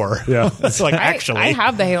deep lore. Yeah. It's like actually. I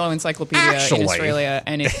have the Halo Encyclopedia Actually. in Australia,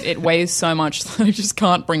 and it weighs so much that I just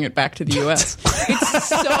can't bring it back to the US. It's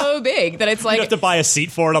so big that it's you like have to buy a seat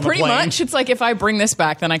for it on pretty the plane. much. It's like if I bring this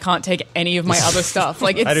back, then I can't take any of my other stuff.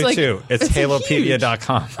 Like it's I do like, too. It's huge.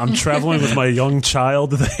 halopedia.com. I'm traveling with my young child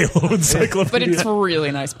to the Halo Encyclopedia. But it's a really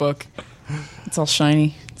nice book. It's all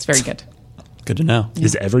shiny. It's very good. Good to know.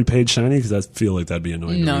 Is every page shiny? Because I feel like that'd be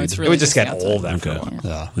annoying. No, to read. it's It really would just the get outside. old after a Okay.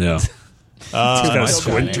 while. Yeah. Gotta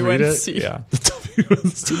squint to read it. WNC. Yeah.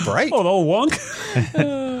 It's too bright. Oh, the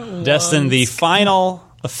wonk. Destin, the final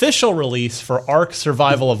official release for Ark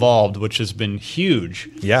Survival Evolved, which has been huge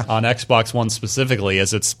on Xbox One specifically,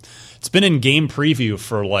 as it's been in game preview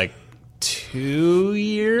for like 2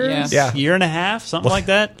 years. Yeah. Year and a half, something like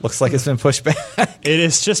that. Looks like it's been pushed back. It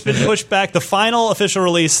has just been pushed back. The final official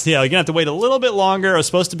release, you're going to have to wait a little bit longer. It was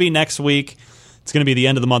supposed to be next week. It's going to be the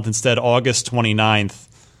end of the month instead, August 29th.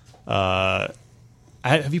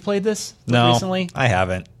 Have you played this recently? I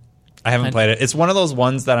haven't. I haven't played it. It's one of those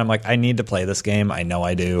ones that I'm like, I need to play this game. I know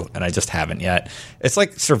I do, and I just haven't yet. It's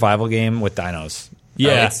like survival game with dinos.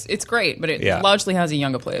 Yeah. It's great, but it largely has a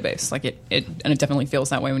younger player base. Like it definitely feels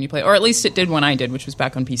that way when you play, or at least it did when I did, which was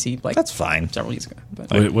back on PC. Like That's fine. several years ago. But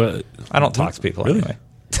Wait, what? I don't talk to people anyway.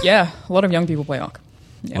 yeah, a lot of young people play Ark.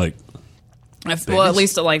 Yeah. Like, Well, at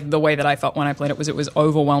least like the way that I felt when I played it was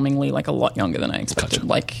overwhelmingly like a lot younger than I expected. Gotcha.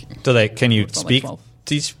 Like, Can you felt like speak? 12.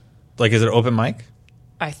 Teach? Like, is it open mic?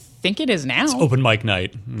 I think it is now. Open mic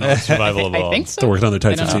night. No, survival of I all. think so. they're working on their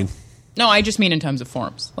Type I don't know. 15. No, I just mean in terms of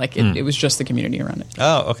forums. Like it was just the community around it.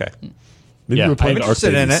 Oh, okay. Maybe Yeah, we're I'm playing I'm Ark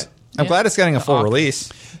interested in Babies. it. I'm glad it's getting a full Ark.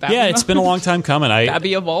 release. Yeah, it's been a long time coming.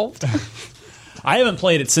 Babby evolved. I haven't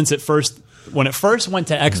played it since when it first went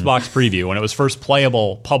to Xbox Preview, when it was first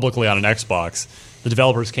playable publicly on an Xbox. The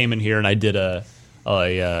developers came in here and I did a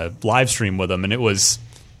live stream with them, and it was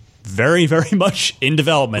very, very much in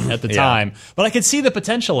development at the time. But I could see the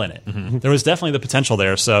potential in it. There was definitely the potential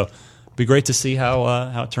there. So it'd be great to see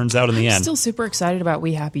how it turns out in the I'm end. still super excited about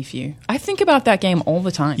We Happy Few. I think about that game all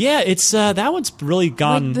the time. Yeah, it's that one's really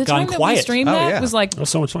gone The time gone that quiet. we streamed Oh, that yeah. was like was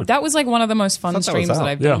so much fun. That was like one of the most fun thought that streams was that out.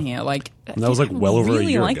 I've done Yeah. here. Like And that was, like, well over a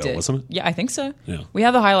really year liked ago, it. wasn't it? Yeah, I think so. Yeah. We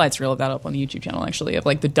have the highlights reel of that up on the YouTube channel actually of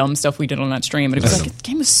like the dumb stuff we did on that stream. But it was like the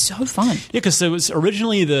game was so fun. Yeah, because it was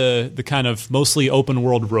originally the kind of mostly open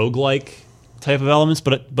world roguelike type of elements,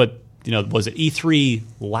 but was it E3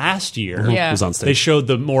 last year? Yeah. It was on They stage. showed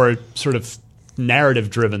the more sort of narrative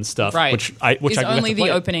driven stuff, Right. which I it's got only to the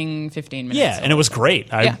play. opening 15 minutes. Yeah, and it was great.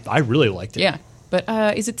 Yeah. I really liked it. Yeah. But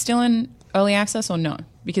is it still in early access or no?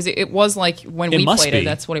 Because it was like when It we must played be. it,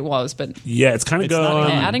 that's what it was. But Yeah, it's kind of It's not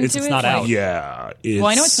going. adding it's to it, not like- out. Yeah. well,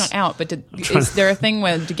 I know it's not out. But is there a thing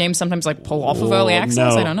where do games sometimes like pull off of early Well,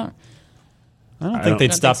 access? no. I don't know. I don't think they'd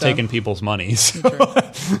don't stop think so. taking people's money. So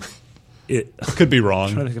It, could be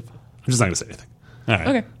wrong. I'm just not going to say anything. All right.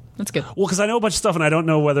 Okay, that's good. Well, because I know a bunch of stuff, and I don't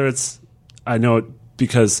know whether I know it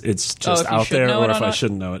because it's just if you out should there, know it or or if I not?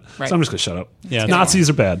 shouldn't know it. Right. So I'm just going to shut up. Yeah, Nazis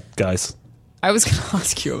are bad, guys. I was going to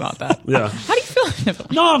ask you about that. Yeah. How do you feel?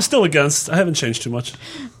 No, I'm still against. I haven't changed too much.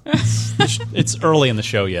 It's early in the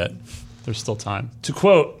show yet. There's still time. To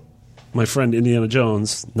quote my friend Indiana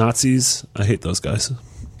Jones, Nazis, I hate those guys. Are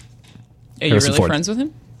you Harrison really Ford. friends with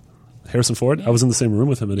him? Harrison Ford? I was in the same room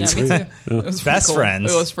with him at Yeah, E3. me too. Yeah. It was Best pretty cool.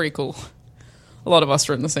 friends. It was pretty cool. A lot of us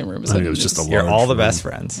were in the same room. I think it was just a You're large all the room. best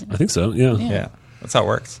friends. I think so. Yeah. Yeah. That's how it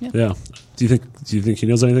works. Yeah. Do you think he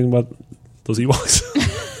knows anything about those Ewoks?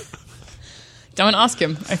 Don't ask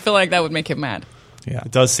him. I feel like that would make him mad. Yeah.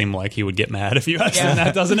 It does seem like he would get mad if you asked Yeah. him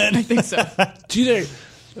that, doesn't it? I think so. Do you think,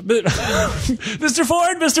 Mr.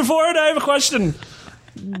 Ford, I have a question.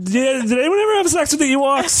 Did anyone ever have sex with the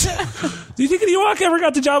Ewoks? Do you think an Ewok ever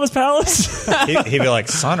got to Jabba's palace? He'd be like,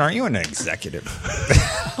 son, aren't you an executive?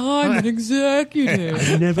 I'm an executive.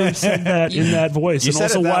 I never said that in that voice. You And said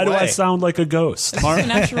also, it that why do I way. sound like a ghost? It's a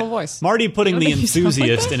natural voice. Marty putting the You don't think you sound like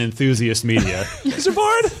enthusiast that? in enthusiast media. Mr.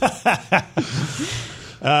 Ford?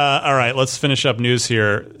 All right, let's finish up news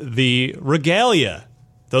here. The Regalia.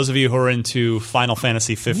 Those of you who are into Final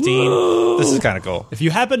Fantasy 15, This is kind of cool. if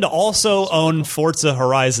you happen to also own Forza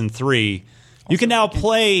Horizon 3, you can now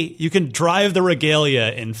you can drive the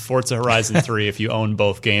Regalia in Forza Horizon 3 if you own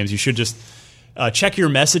both games. You should just check your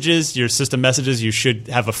messages, your system messages. You should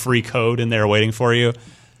have a free code in there waiting for you.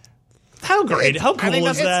 How great. How cool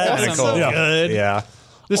is that? awesome. That's so Yeah. good. Yeah.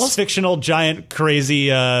 This fictional, giant, crazy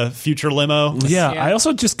future limo. Yeah, Yeah. I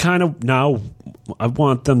also just kind of now I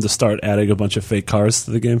want them to start adding a bunch of fake cars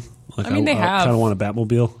to the game. Like I mean, they have. kind of want a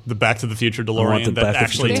Batmobile. The Back to the Future I want the DeLorean Back that to the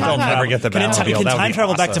actually Future They'll DeLorean. never get the can Batmobile. can That would time be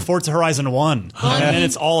travel back to awesome. Forza Horizon 1. And then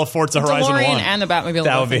it's all of Forza Horizon DeLorean 1. and the Batmobile.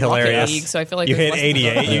 That would be both in Rocket hilarious. League, so I feel like you there's hit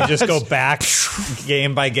less than 88, you just go back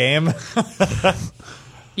game by game.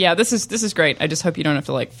 Yeah, this is great. I just hope you don't have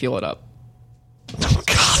to like fuel it up. Oh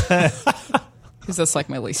God, Because that's like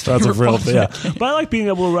my least that's favorite a real part. yeah. But I like being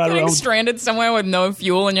able to ride Getting around. stranded somewhere with no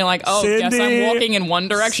fuel, and you're like, oh, guess I'm Cindy! walking in one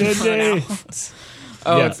direction for Cindy! now.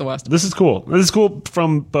 Oh, Yeah. it's the worst. This is cool. This is cool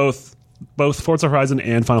from both Forza Horizon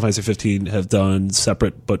and Final Fantasy 15 have done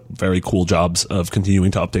separate but very cool jobs of continuing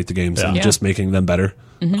to update the games and Yeah. just making them better.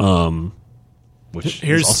 Which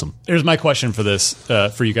Here's is awesome. Here's my question for this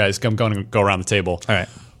for you guys. I'm going to go around the table. All right.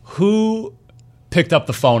 Who picked up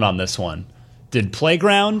the phone on this one? Did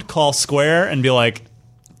Playground call Square and be like,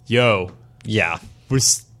 "Yo, Yeah.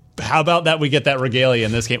 how about that we get that Regalia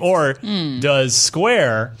in this game?" Or does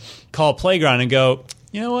Square call Playground and go,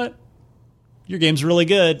 you know what? Your game's really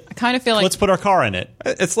good. I kind of feel like Let's put our car in it.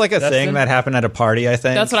 It's like a thing that happened at a party, I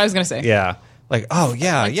think. that's what I was going to say. Yeah. Like, oh,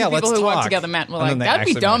 yeah, Like, yeah, two let's people who talk. work together met were And then like, they that'd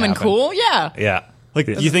be actually dumb made it and happen. cool. Yeah. Yeah. Like,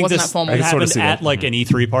 you think wasn't this that formal. would I can sorta happen see at that. like an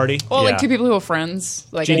E3 party? Or like Yeah. two people who are friends.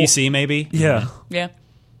 Like GDC maybe? Yeah. Yeah.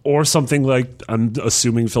 Or something like, I'm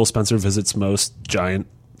assuming Phil Spencer visits most giant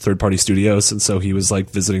third-party studios, and so he was like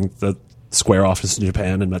visiting the Square office in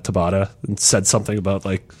Japan and met Tabata and said something about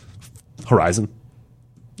like Horizon.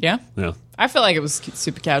 Yeah. Yeah. I feel like it was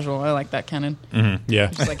super casual. I like that canon. Yeah.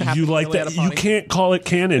 Just, like, You happened like really at that? a You party. can't call it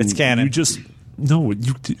canon. It's canon. You just no.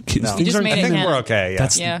 You You just made I it think canon. we're okay. Yeah.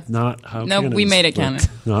 That's Yeah. not how. No, we canons made it work. canon.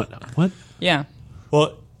 Not what? Yeah.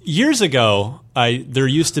 Well, years ago, there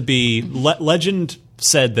used to be legend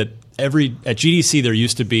said that at GDC there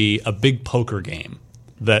used to be a big poker game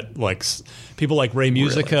that like people like Ray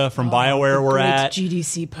Musica from BioWare were Great at.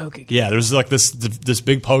 GDC poker game. Yeah, there's like this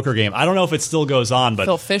big poker game. I don't know if it still goes on, but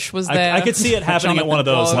Phil Fish was there. I could see it happening at one of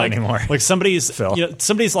those. Jonathan Like, Blow. Anymore. like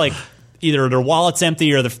somebody's like either their wallet's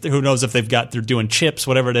empty or who knows if they're doing chips,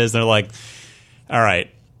 whatever it is. They're like, all right,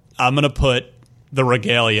 I'm gonna put the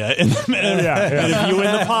regalia in the and if you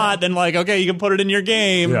win the pot, then like okay, you can put it in your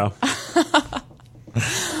game. Yeah.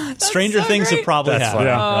 Stranger so things great. have probably That's happened,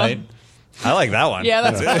 funny. right? I like that one. Yeah,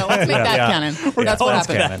 that's good. Let's make that canon. That's what that's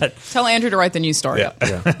happened. canon. Tell Andrew to write the news story up.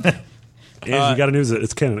 And you got to news it.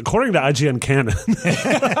 It's canon. According to IGN canon.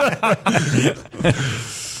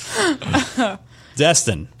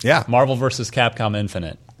 Destin. Yeah. Marvel vs. Capcom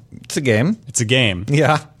Infinite. It's a game. It's a game.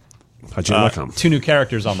 Yeah. IGN.com. 2 new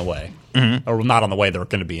characters on the way. Or not on the way, they're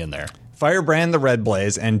going to be in there. Firebrand the Red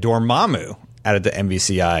Blaze and Dormammu added to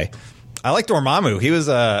MVCI. I like Dormammu. He was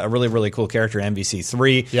a really, really cool character in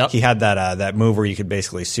MVC3. Yep. He had that move where you could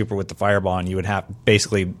basically super with the fireball and you would have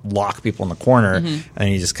basically lock people in the corner and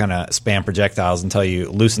you just kind of spam projectiles until you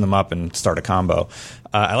loosen them up and start a combo.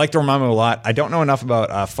 I like Dormammu a lot. I don't know enough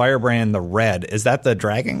about Firebrand the Red. Is that the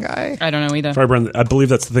dragon guy? I don't know either. Firebrand, I believe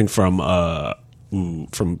that's the thing from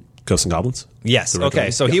Ghosts and Goblins. Yes. The red Okay. guy.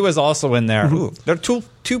 So he was also in there. Ooh, there are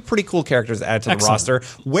two pretty cool characters added to the Excellent. roster.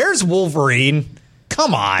 Where's Wolverine?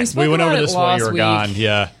 Come on. We We spoke went about over it this while you last were week. gone.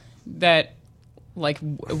 Yeah. That like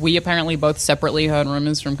we apparently both separately heard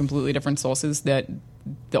rumors from completely different sources that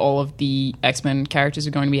all of the X-Men characters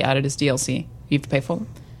are going to be added as DLC. You have to pay for them.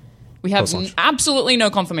 We have Post-launch. absolutely no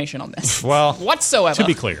confirmation on this. Well, whatsoever. To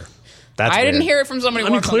be clear. That's I didn't weird. hear it from somebody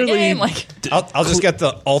who worked on the clearly- game. Like, I'll just get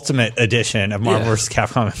the ultimate edition of Marvel vs.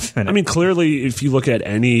 Capcom Infinite. I mean, clearly, if you look at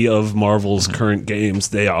any of Marvel's current games,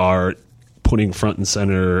 they are putting front and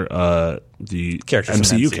center the Characters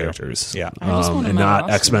from MCU MCU. characters. Yeah. I just want and them not out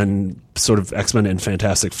of X-Men. Sort of X-Men and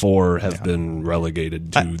Fantastic Four have been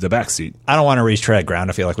relegated to the backseat. I don't want to retread ground.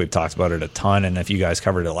 I feel like we've talked about it a ton, and if you guys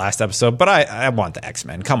covered it last episode, but I want the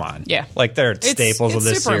X-Men. Come on. Yeah. Like, they're staples of it's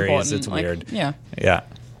this super series. important. It's Like, weird. yeah. Yeah.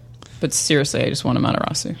 But seriously, I just want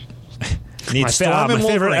Amaterasu. Need My Storm and favorite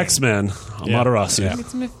Wolverine. X-Men, Amaterasu.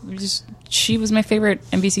 Yeah. It's she was my favorite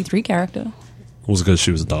MVC3 character. Was it because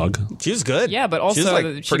she was a dog? She was good. Yeah, but also she was,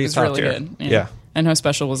 like, she pretty was top really tier. good. Yeah. And her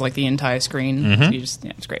special was like the entire screen.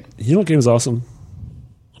 It's great. You know what game is awesome?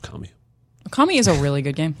 Okami. Okami is a really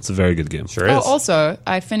good game. It's a very good game. Sure Oh, is. also,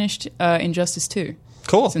 I finished Injustice 2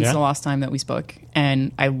 Cool. since Yeah. the last time that we spoke,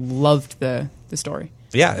 and I loved the story.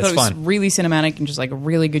 Yeah, I it's thought it was fun. really cinematic and just like a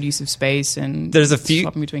really good use of space and There's a few-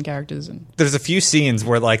 swapping between characters and There's a few scenes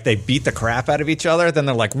where like they beat the crap out of each other, then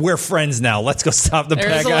they're like, "We're friends now. Let's go stop the There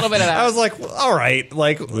bad is a guy." little bit of that. I was like, well, "All right,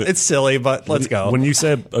 like it's silly, but let's go." When you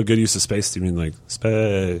say a good use of space, do you mean like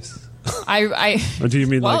space? I Or do you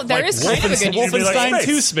mean well, like there is kind of a good use of Wolfenstein space.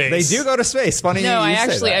 2 space. They do go to space. Funny. No, you I say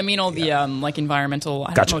actually that. I mean all the like environmental.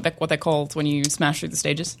 I Gotcha. don't know what they're called when you smash through the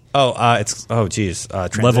stages. geez,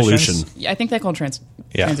 Levolution. Yeah, I think they're called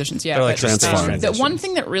Yeah. transitions. Yeah, They're like but, transforms. the one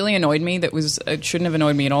thing that really annoyed me that was shouldn't have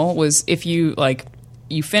annoyed me at all was if you like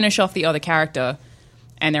you finish off the other character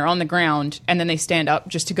and they're on the ground and then they stand up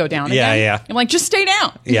just to go down Yeah, again. yeah. I'm like, just stay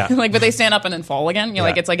down. Yeah. like, but they stand up and then fall again. You're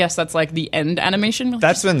like, Yeah. it's I guess that's like the end animation. Like,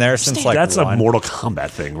 That's been there since like That's one. a Mortal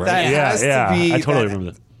Kombat thing, right? That yeah, has to yeah. be- I totally that-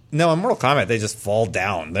 remember that. No, in Mortal Kombat they just fall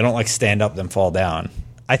down. They don't like stand up then fall down.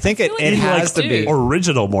 I think it like they has to do. be.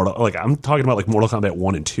 Original Mortal, like I'm talking about like Mortal Kombat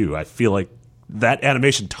 1 and 2. I feel like that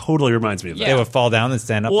animation totally reminds me of that. They would fall down and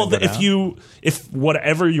stand up. Well, and go down. if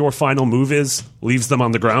whatever your final move is leaves them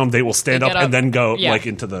on the ground, they will stand They up get up. and then go Yeah. like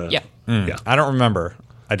into the Yeah. yeah. I don't remember.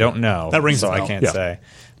 I don't know. That rings so a I bell. can't Yeah. say.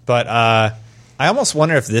 But I almost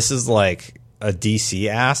wonder if this is like a DC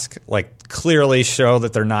ask, like clearly show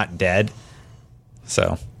that they're not dead.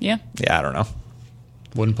 So yeah. yeah, I don't know.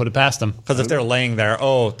 Wouldn't put it past them. Because if they're laying there,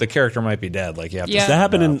 the character might be dead. Like, you have Yeah. to That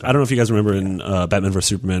happened in, I don't know if you guys remember in Batman vs.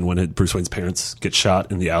 Superman when Bruce Wayne's parents get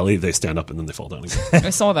shot in the alley, they stand up and then they fall down again. I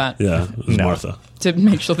saw that Yeah, it was No. Martha. to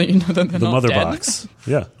make sure that you know that they're The not mother dead. box.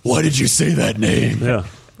 Yeah. Why did you say that name? Yeah.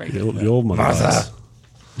 Very The old mother Martha.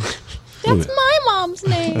 box. That's my mom's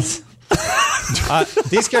name.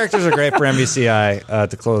 These characters are great for MVCI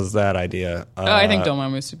to close that idea. I think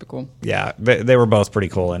Dormammu was super cool. Yeah, they were both pretty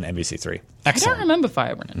cool in MVC3. I don't remember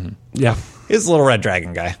Firebrand. Yeah. He's a little red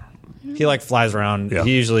dragon guy. He like flies around. Yeah.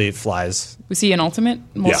 He usually flies Was he an ultimate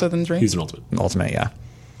more Yeah. so than 3? He's an ultimate. ultimate, yeah.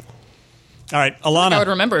 All right, I would Alana.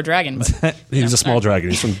 remember a dragon, but He's a small dragon.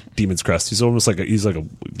 He's from Demon's Crest. He's almost like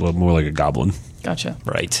more like a goblin. gotcha.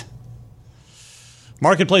 Right.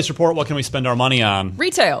 Marketplace report. What can we spend our money on?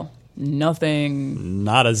 Retail, nothing.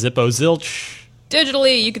 Not a zippo zilch.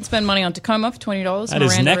 Digitally, you can spend money on Tacoma for $20. That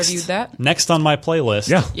is Miranda next. reviewed that. Next on my playlist.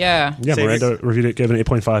 Yeah. Yeah. Yeah, Save Miranda reviewed it, gave it an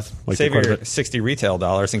 8.5. Like Save quite a your bit. 60 retail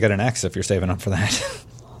dollars and get an X if you're saving up for that.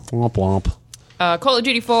 Womp womp. Call of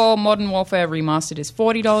Duty 4 Modern Warfare Remastered is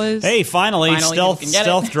 $40. Hey, finally Finally, stealth you can get it.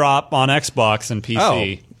 stealth drop on Xbox and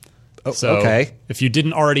PC. So okay. if you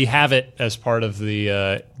didn't already have it as part of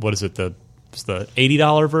the what is it, the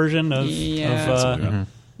 $80 version of Yeah.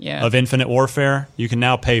 Yeah. of Infinite Warfare, you can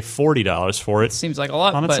now pay $40 for it. Seems like a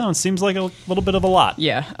lot, on its but own. Seems like a little bit of a lot.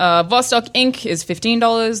 yeah. Vostok Inc. is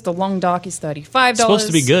 $15. The Long Dark is $35. It's supposed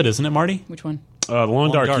to be good, isn't it, Marty? Which one? The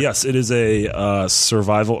Long Dark, Dark. yes, it is a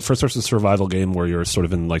first-person survival game where you're sort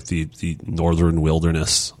of in like the northern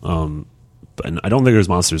wilderness. And I don't think there's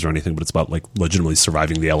monsters or anything, but it's about like legitimately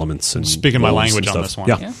surviving the elements and Speaking my wolves language and on stuff.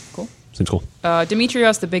 this one. Yeah, Yeah, cool. seems cool.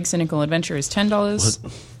 Demetrios, the Big Cynical Adventure is $10.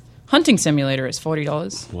 Hunting Simulator is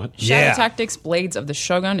 $40. What? Shadow Yeah. Tactics Blades of the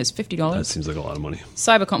Shogun is $50. That seems like a lot of money.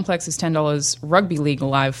 Cyber Complex is $10. Rugby League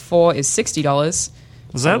Live 4 is $60.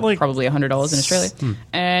 Is that like Probably $100 in Australia.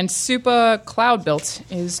 And Super Cloud Built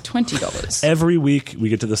is $20. Every week we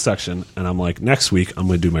get to this section, and I'm like, next week I'm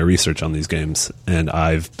going to do my research on these games, and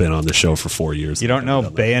I've been on the show for 4 years. You don't know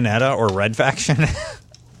Haven't done that. Bayonetta or Red Faction?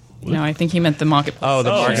 No, I think he meant the marketplace. Oh,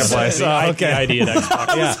 the Oh, marketplace. the Okay. ID at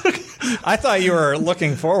Xbox. Yeah. I thought you were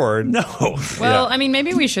looking forward. No. Well, Yeah. I mean,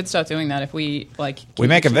 maybe we should start doing that if we like. We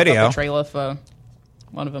make a keep up video. trailer for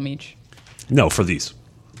one of them each. No, for these.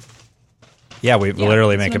 Yeah, we Yeah,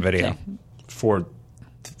 literally that's make a what I'm video. saying. For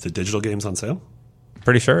the digital games on sale?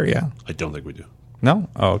 Pretty sure, yeah. I don't think we do. No?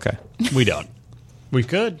 Oh, okay. We don't. We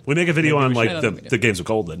could. We make a video on like should. I don't think we do. the games with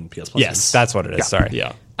gold and PS Plus. Yes. That's what it is. Sorry.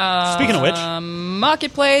 Yeah. Speaking of which,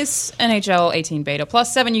 Marketplace, NHL 18 beta,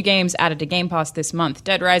 plus 7 new games added to Game Pass this month.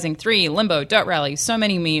 Dead Rising 3, Limbo, Dirt Rally, So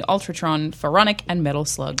Many Me, Ultratron, Pharaonic, and Metal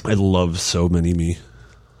Slug. I love So Many Me.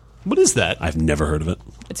 what is that? I've never heard of it.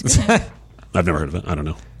 It's a good game. I've never heard of it. I don't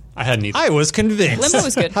know. I hadn't either. I was convinced. Limbo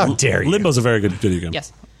is good. How dare you? Limbo's a very good video game.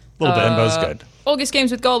 Yes. A little bit. Limbo's good. August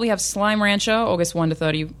games with gold, we have Slime Rancher, August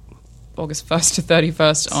 1st to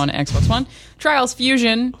 31st on Xbox One. Trials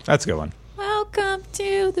Fusion, That's a good one. Welcome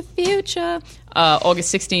to the future. August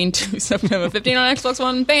 16 to September 15 on Xbox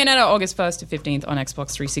One. Bayonetta, August 1st to 15th on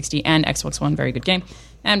Xbox 360 and Xbox One. Very good game.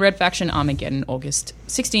 And Red Faction Armageddon, August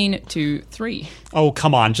 16 to 3. Oh,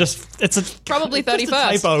 come on. Just it's a Probably 31st. Just a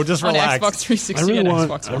typo. Just on relax. Xbox 360 I really and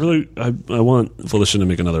want. Xbox I One. really. I want Volition to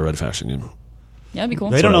make another Red Faction game. Yeah, that'd be cool.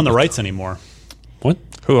 They don't Sorry. own the rights anymore. What?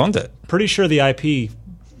 Who owned it? Pretty sure the IP,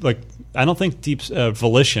 like, I don't think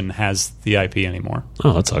Volition has the IP anymore.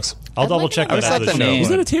 Oh, that sucks. I'll I'd double like to check know that that. after the I thought the show. name- Is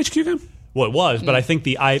that a THQ game? Well, it was, but I think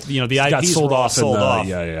the the IPs got sold were all off in sold the- off.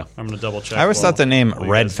 yeah. I'm going to double check. I always thought the name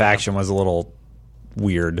you Red guys know. Faction was a little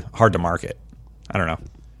weird, hard to market. I don't know.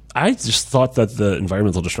 I just thought that the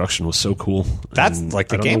environmental destruction was so cool. That's and like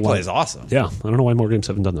the I don't know gameplay why- is awesome. Yeah, I don't know why more games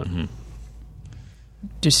haven't done that.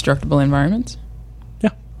 Destructible environments. Yeah,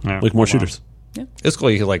 Yeah, like more come on. shooters. It's cool.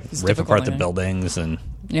 You could like rip difficult, apart the I think. buildings, and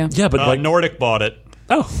Yeah. Yeah, but like Nordic bought it.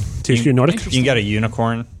 oh, THQ Nordic. you can get a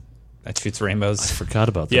unicorn that shoots rainbows. Forgot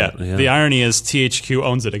about Yeah. that. The irony is THQ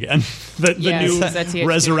owns it again. the Yes, new that THQ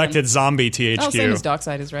resurrected one. zombie THQ. Oh, same as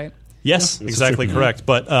Darksiders, right? Yes, exactly true. correct.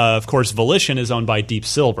 But of course, Volition is owned by Deep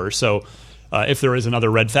Silver. So if there is another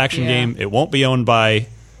Red Faction Yeah. game, it won't be owned by,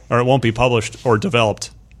 or it won't be published or developed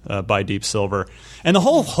by Deep Silver. And the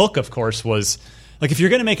whole hook, of course, was like if you're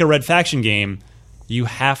going to make a Red Faction game, you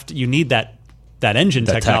need that engine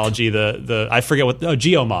That tech. technology. The I forget what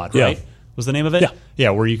Geomod, Yeah. right? Was the name of it? Yeah.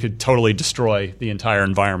 where you could totally destroy the entire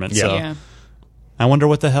environment. Yeah. So Yeah. I wonder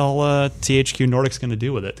what the hell THQ Nordic's going to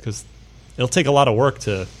do with it because it'll take a lot of work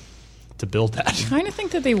to build that. I kind of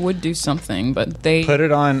think that they would do something, but they. Put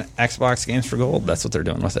it on Xbox Games for Gold. That's what they're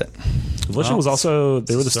doing with it. Volition was also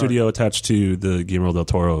they were the Sorry. studio attached to the Guillermo del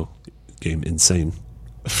Toro game Insane.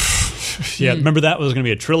 Yeah, remember that was going to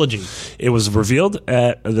be a trilogy. It was revealed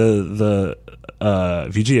at the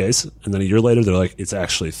VGAs, and then a year later they're like, it's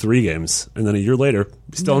actually 3 games. And then a year later,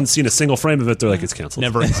 we still haven't seen a single frame of it. They're like, it's canceled.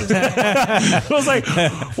 Never existed. I was like,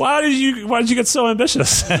 why did you get so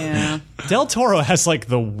ambitious? Yeah. Del Toro has like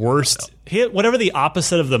the worst. Whatever the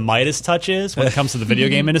opposite of the Midas touch is when it comes to the video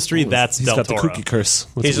game industry, that's He's Del got Toro. the cookie curse.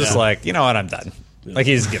 He's just like, you know what, I'm done. Like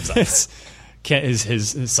he just gives up.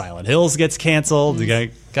 His Silent Hills gets canceled.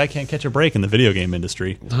 The guy can't catch a break in the video game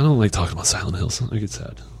industry. I don't like talking about Silent Hills. I get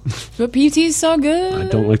sad. But PT's so good. I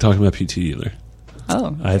don't like talking about PT either.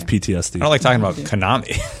 Oh, I have PTSD. I don't like talking about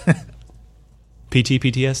Konami.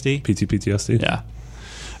 PTSD? PTSD.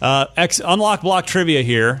 Yeah. Unlock block trivia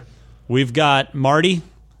here. We've got Marty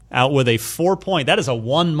out with a 4-point. That is a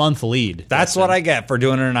 1-month lead. That's what I get for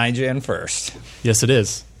doing an IGN first. Yes, it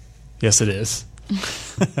is. Yes, it is.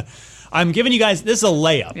 I'm giving you guys. This is a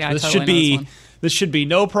layup. Yeah, I this totally should know be. this one. This should be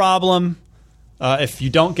no problem. If you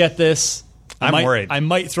don't get this, I'm worried. I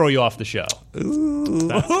might throw you off the show.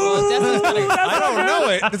 Desmond's I don't know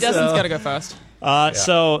it. got to go first.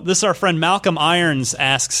 So this is our friend Malcolm Irons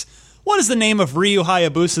asks, what is the name of Ryu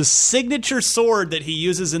Hayabusa's signature sword that he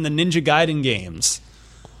uses in the Ninja Gaiden games?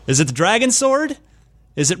 Is it the Dragon Sword?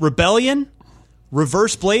 Is it Rebellion?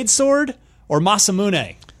 Reverse Blade Sword? Or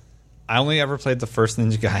Masamune? I only ever played the first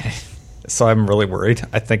Ninja Gaiden, so I'm really worried.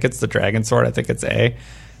 I think it's the Dragon Sword. I think it's A.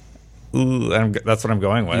 Ooh, that's what I'm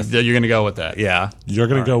going with. You're going to go with that. Yeah. You're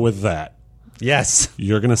going to go with that. Yes.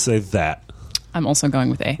 You're going to say that. I'm also going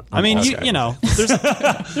with A. I mean, Okay. you know,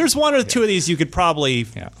 there's one or two of these you could probably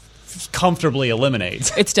comfortably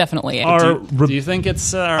eliminate. It's definitely A. Do you think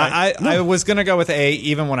it's all right? I was going to go with A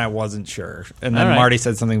even when I wasn't sure. And then All right. Marty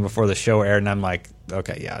said something before the show aired, and I'm like,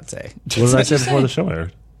 okay, yeah, it's A. What did I say before the show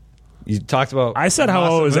aired? You talked about I said how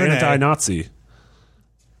I was Masamune. anti-Nazi.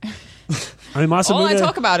 I mean, Masamune. All I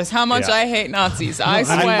talk about is how much Yeah. I hate Nazis. I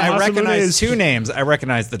swear. I Masamune recognize is- 2 names. I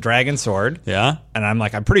recognize the Dragon Sword. Yeah. And I'm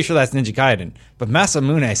like, I'm pretty sure that's Ninja Gaiden. But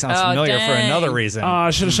Masamune sounds Oh, familiar for dang. another reason. I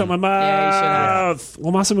should have shut my mouth. Yeah, you should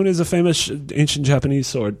Well, Masamune is a famous ancient Japanese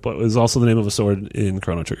sword, but it was also the name of a sword in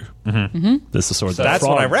Chrono Trigger. Mm-hmm. That's the sword. That's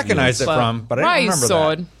what I Frog recognized used. it from, but I didn't Ryu's remember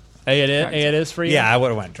sword. that. A it is for you? Yeah, I would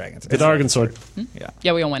have went Dragon Sword. The Dragon sword.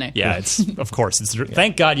 Yeah, we all win A. Yeah, it's of course.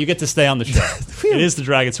 Thank God you get to stay on the show. It is the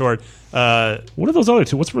Dragon Sword. What are those other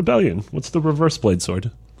two? What's Rebellion? What's the reverse blade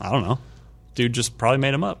sword? I don't know. Dude just probably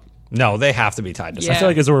made them up. No, they have to be tied to Yeah. something. I feel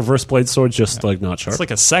like it's a reverse blade sword, just like not sharp. It's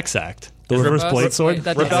like a sex act. the reverse Reverse blade sword.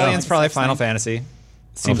 that does Rebellion's sound probably like Final something. Fantasy. I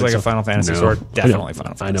Seems don't like think a so. Final Fantasy No. sword. Definitely I know.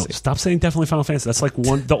 Final I know. Fantasy. Stop saying definitely Final Fantasy. That's like the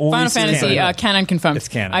only. Final Fantasy, canon. canon confirmed. It's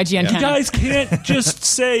canon. IGN Yeah. You canon. guys can't just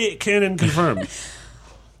say canon confirmed.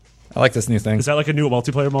 I like this new thing. Is that like a new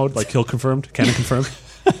multiplayer mode, like kill confirmed, canon confirmed?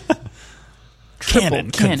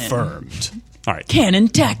 Canon canon. confirmed. All right.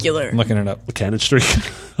 Canon-tacular. I'm looking it up. A cannon streak.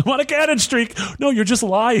 I'm on a cannon streak. No, you're just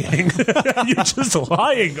lying. You're just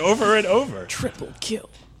lying over and over. Triple kill.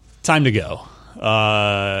 Time to go.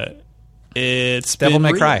 It's Devil been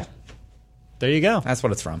May real. Cry. There you go. That's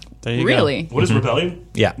what it's from. There you Really? What is Rebellion?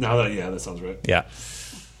 Yeah. That sounds right. Yeah.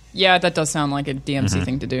 Yeah, that does sound like a DMC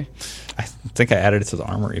thing to do. I think I added it to the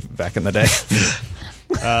armory back in the day.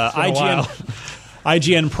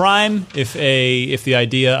 IGN Prime. If the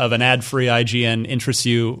idea of an ad-free IGN interests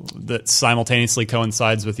you, that simultaneously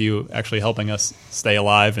coincides with you actually helping us stay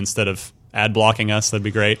alive instead of ad blocking us, that'd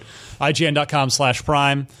be great.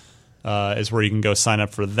 IGN.com/Prime is where you can go sign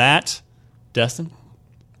up for that. Destin,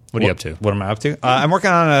 what are you up to? What am I up to? I'm working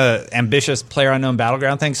on an ambitious PlayerUnknown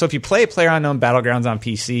Battleground thing. So if you play PlayerUnknown Battlegrounds on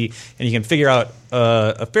PC and you can figure out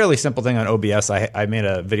a fairly simple thing on OBS, I made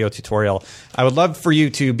a video tutorial. I would love for you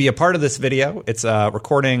to be a part of this video. It's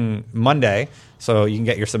recording Monday, so you can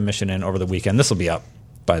get your submission in over the weekend. This will be up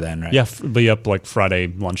by then, right? Yeah, be up like Friday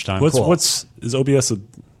lunchtime. Cool. Is OBS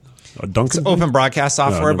a Duncan? It's open broadcast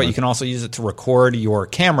software, never but you mind. can also use it to record your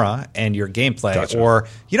camera and your gameplay. Gotcha. Or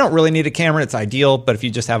you don't really need a camera; it's ideal. But if you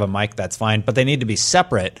just have a mic, that's fine. But they need to be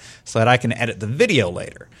separate so that I can edit the video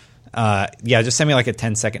later. Just send me like a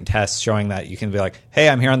 10-second test showing that you can be like, "Hey,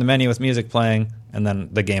 I'm here on the menu with music playing," and then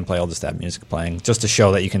the gameplay will just have music playing, just to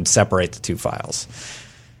show that you can separate the two files.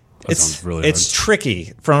 sounds really It's hard.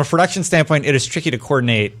 tricky from a production standpoint. It is tricky to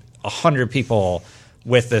coordinate 100 people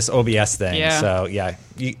with this OBS thing. Yeah. So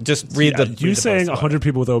you just read the. You read the saying post about 100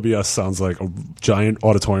 people with OBS sounds like a giant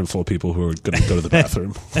auditorium full of people who are going to go to the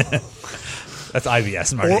bathroom. it. That's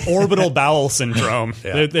IBS, Marty. Orbital bowel syndrome.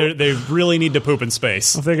 Yeah. They really need to poop in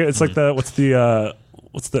space. I think it's like what's the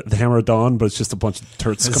Hammer of Dawn, but it's just a bunch of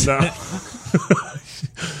turds come down.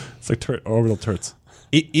 It's like orbital turds.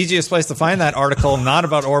 Easiest place to find that article, not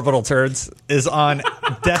about orbital turds, is on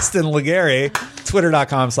Destin Legary,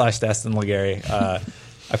 twitter.com/Destin Legary.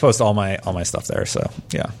 I post all my stuff there, so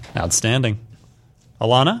yeah. Outstanding.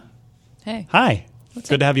 Alana? Hey. Hi. What's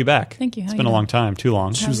Good up? to have you back. Thank you. How It's you been a doing? long time. Too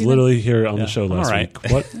long. She was literally here on Yeah. the show I'm last all right.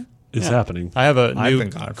 week. What is happening? I have a I've new been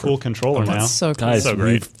gone for cool controller now. So cool. Guys, so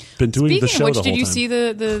great. we've been doing Speaking the show of which, the did whole you time. see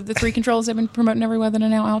the 3 controllers they've been promoting everywhere that are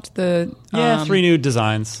now out? The Yeah, 3 new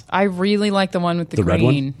designs. I really like the one with the the red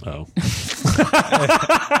green. one? Oh.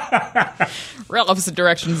 Real opposite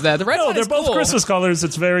directions there. The red No, one they're is both cool. Christmas colors.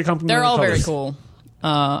 It's very complimentary. They're all colors. very cool.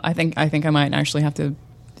 I think I might actually have to.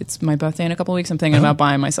 It's my birthday in a couple of weeks. I'm thinking about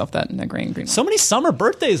buying myself that green one. So many summer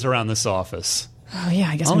birthdays around this office. Oh yeah,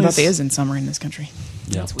 I guess All my these- birthday is in summer in this country.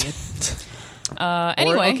 Yeah. That's weird. Or,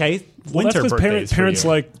 Anyway, okay, Well, winter that's birthdays because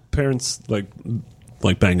for you. parents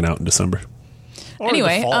like banging out in December. Or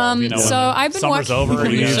Anyway, the fall, you know, so when I've been summer's watching over.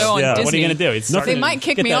 the you show on yeah. Disney. What are you going to do? It's starting They to might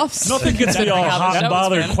kick get me that- off. Nothing gets me all How the hot show and is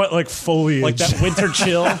bothered, been. quite like foliage. like that winter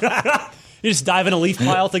chill. You just dive in a leaf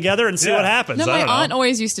pile together and see Yeah. what happens. No, I my don't know. aunt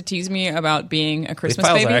always used to tease me about being a Christmas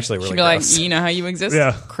piles are baby. actually really She'd be like, gross. "You know how you exist?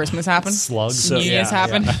 Yeah. Christmas happens, Slugs. New So- Year's yeah,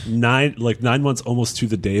 happen." 9 months almost to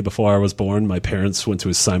the day before I was born, my parents went to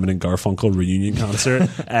a Simon and Garfunkel reunion concert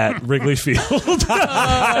at Wrigley Field.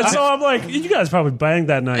 And so I'm like, you guys probably banged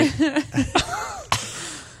that night.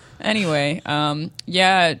 Anyway,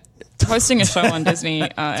 yeah, hosting a show on Disney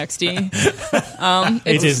XD.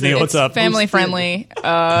 Hey, Disney, what's up? Family friendly.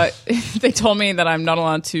 They told me that I'm not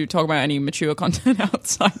allowed to talk about any mature content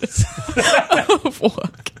outside of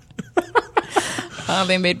work.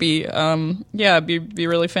 They made me, be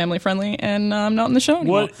really family friendly, and I'm not in the show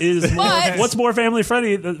anymore. What's more family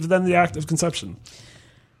friendly than the act of conception?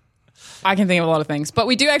 I can think of a lot of things, but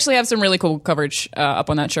we do actually have some really cool coverage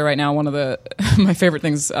up on that show right now. One of my favorite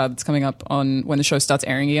things that's coming up on when the show starts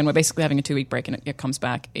airing again. We're basically having a 2-week break, and it comes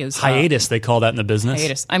back. Is Hiatus, they call that in the business.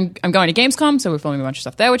 hiatus. I'm going to Gamescom, so we're filming a bunch of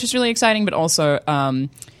stuff there, which is really exciting. But also,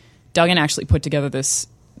 Duggan actually put together this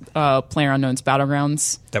PlayerUnknown's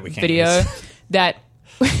Battlegrounds That we can't video use. that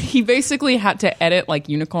he basically had to edit like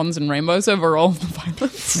unicorns and rainbows over all the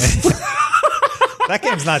violence. That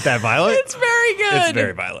game's not that violent. It's very good. It's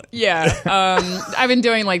very violent. Yeah, I've been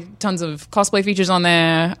doing like tons of cosplay features on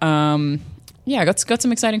there. Yeah, got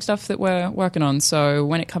some exciting stuff that we're working on. So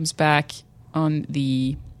when it comes back on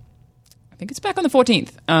I think it's back on the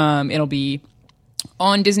 14th. It'll be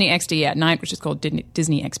on Disney XD at night, which is called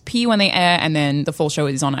Disney XP when they air, and then the full show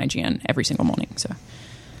is on IGN every single morning. So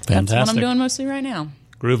that's what I'm doing mostly right now.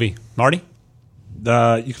 Groovy. Marty? You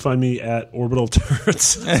can find me at Orbital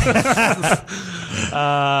Turrets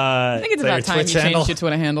I think it's about time you changed your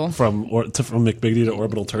Twitter handle. from McBigdy to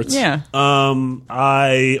Orbital Turrets. Yeah.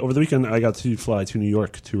 Over the weekend I got to fly to New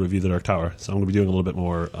York to review the Dark Tower, so I'm going to be doing a little bit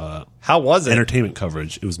more How was it? entertainment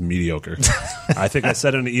coverage. It was mediocre. I think I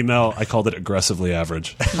said in an email I called it aggressively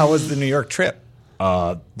average. How was the New York trip?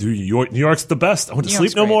 New York's the best. I went to New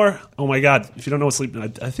Sleep York's No great. More. Oh my god! If you don't know what Sleep,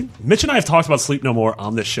 I think Mitch and I have talked about Sleep No More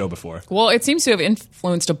on this show before. Well, it seems to have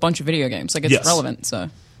influenced a bunch of video games. Like it's Yes. relevant. So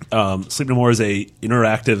Sleep No More is a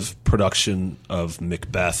interactive production of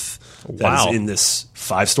Macbeth that is in this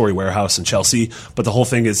 5-story warehouse in Chelsea. But the whole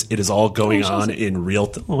thing is it is all going on in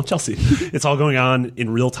Chelsea. It's all going on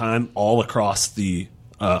in real time all across the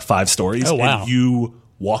 5 stories. Oh, wow. And you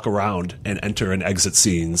walk around and enter and exit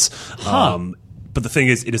scenes. But the thing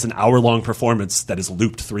is, it is an hour-long performance that is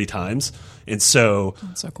looped 3 times. And so,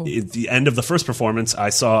 so cool. at the end of the first performance, I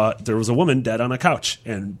saw there was a woman dead on a couch.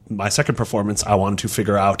 And my second performance, I wanted to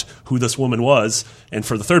figure out who this woman was. And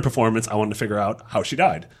for the third performance, I wanted to figure out how she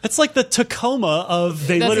died. It's like the Tacoma of...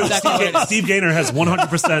 They That's literally, exactly what it is. Steve Gaynor has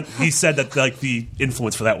 100%. He said that like the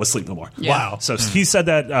influence for that was Sleep No More. Yeah. Wow. So he said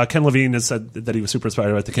that. Ken Levine has said that he was super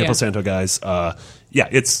inspired by the Campo Yeah. Santo guys. Yeah,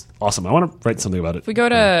 it's awesome. I want to write something about it. if we go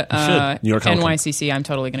to New York Comic Con. NYCC, I'm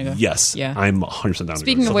totally going to go. Yes, Yeah. I'm 100% down.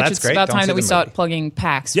 Speaking to of go. which, that's it's great. about Don't time see that we the start movie. plugging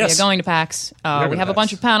PAX. Yes. We are going to PAX. We to have a PAX.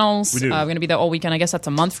 bunch of panels. We do. We're going to be there all weekend. I guess that's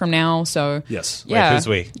a month from now. So Yes. Wait, yeah. who's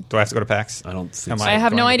we? Do I have to go to PAX? I don't think Am so. I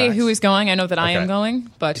have going no to idea PAX? who is going. I know that I am Okay. going,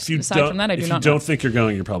 but If you aside don't, from that, I do if not you know. don't think you're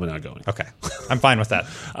going, you're probably not going. Okay. I'm fine with that.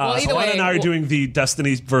 Well, either Alana way, and I are well- doing the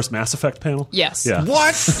Destiny versus Mass Effect panel. Yes. Yeah.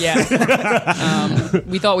 What? Yeah.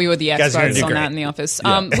 We thought we were the guys are gonna experts do on great. that in the office.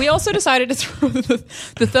 We also decided to throw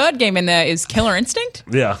the third game in there is Killer Instinct.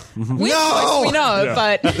 Yeah. Mhm. We know, Yeah.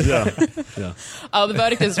 but Yeah. Yeah. the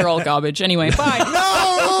verdict is they're all garbage. Anyway, bye.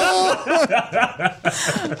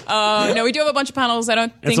 No, we do have a bunch of panels. I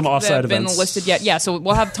don't think some offsite they've been events. listed yet. Yeah, so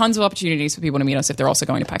we'll have tons of opportunities for people to meet us if they're also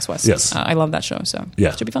going to PAX West. Yes. I love that show, so Yeah.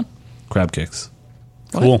 it should be fun. Crab cakes.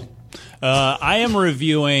 Cool. I am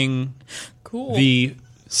reviewing Cool. the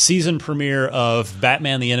season premiere of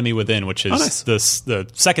Batman: The Enemy Within, which is the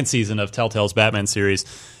second season of Telltale's Batman series.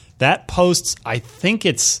 That posts, I think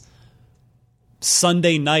it's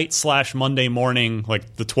Sunday night / Monday morning,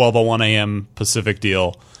 like the 12:01 a.m. Pacific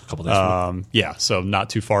deal. A couple days. Yeah, so not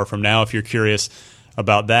too far from now if you're curious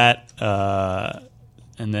about that.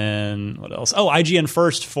 And then what else? Oh, IGN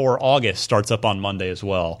First for August starts up on Monday as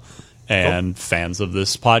well. And fans of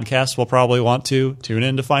this podcast will probably want to tune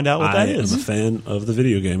in to find out what that is. I am a fan of the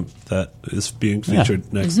video game that is being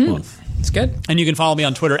featured next month. It's good. And you can follow me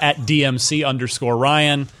on Twitter at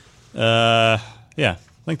DMC_Ryan. Yeah, I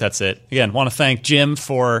think that's it. Again, want to thank Jim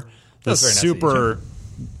for the super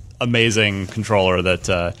amazing controller that,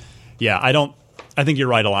 I think you're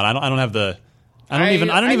right, Alon. I don't have the... I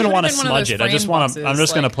don't even want to smudge it. I'm just going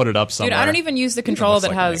to put it up somewhere. Dude, I don't even use the controller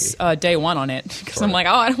that has day one on it because I'm like,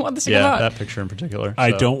 I don't want this to come out. That picture in particular.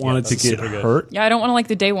 I don't want it to get hurt. Yeah, I don't want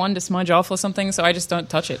the day one to smudge off or something, so I just don't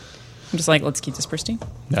touch it. I'm just like, let's keep this pristine.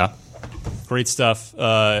 Yeah. Great stuff.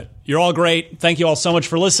 You're all great. Thank you all so much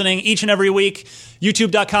for listening each and every week.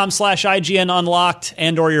 YouTube.com/IGN Unlocked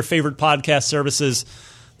and/or your favorite podcast services.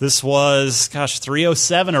 This was,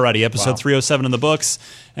 307 already, episode 307 in the books.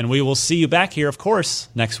 And we will see you back here, of course,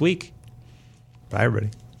 next week. Bye,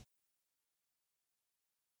 everybody.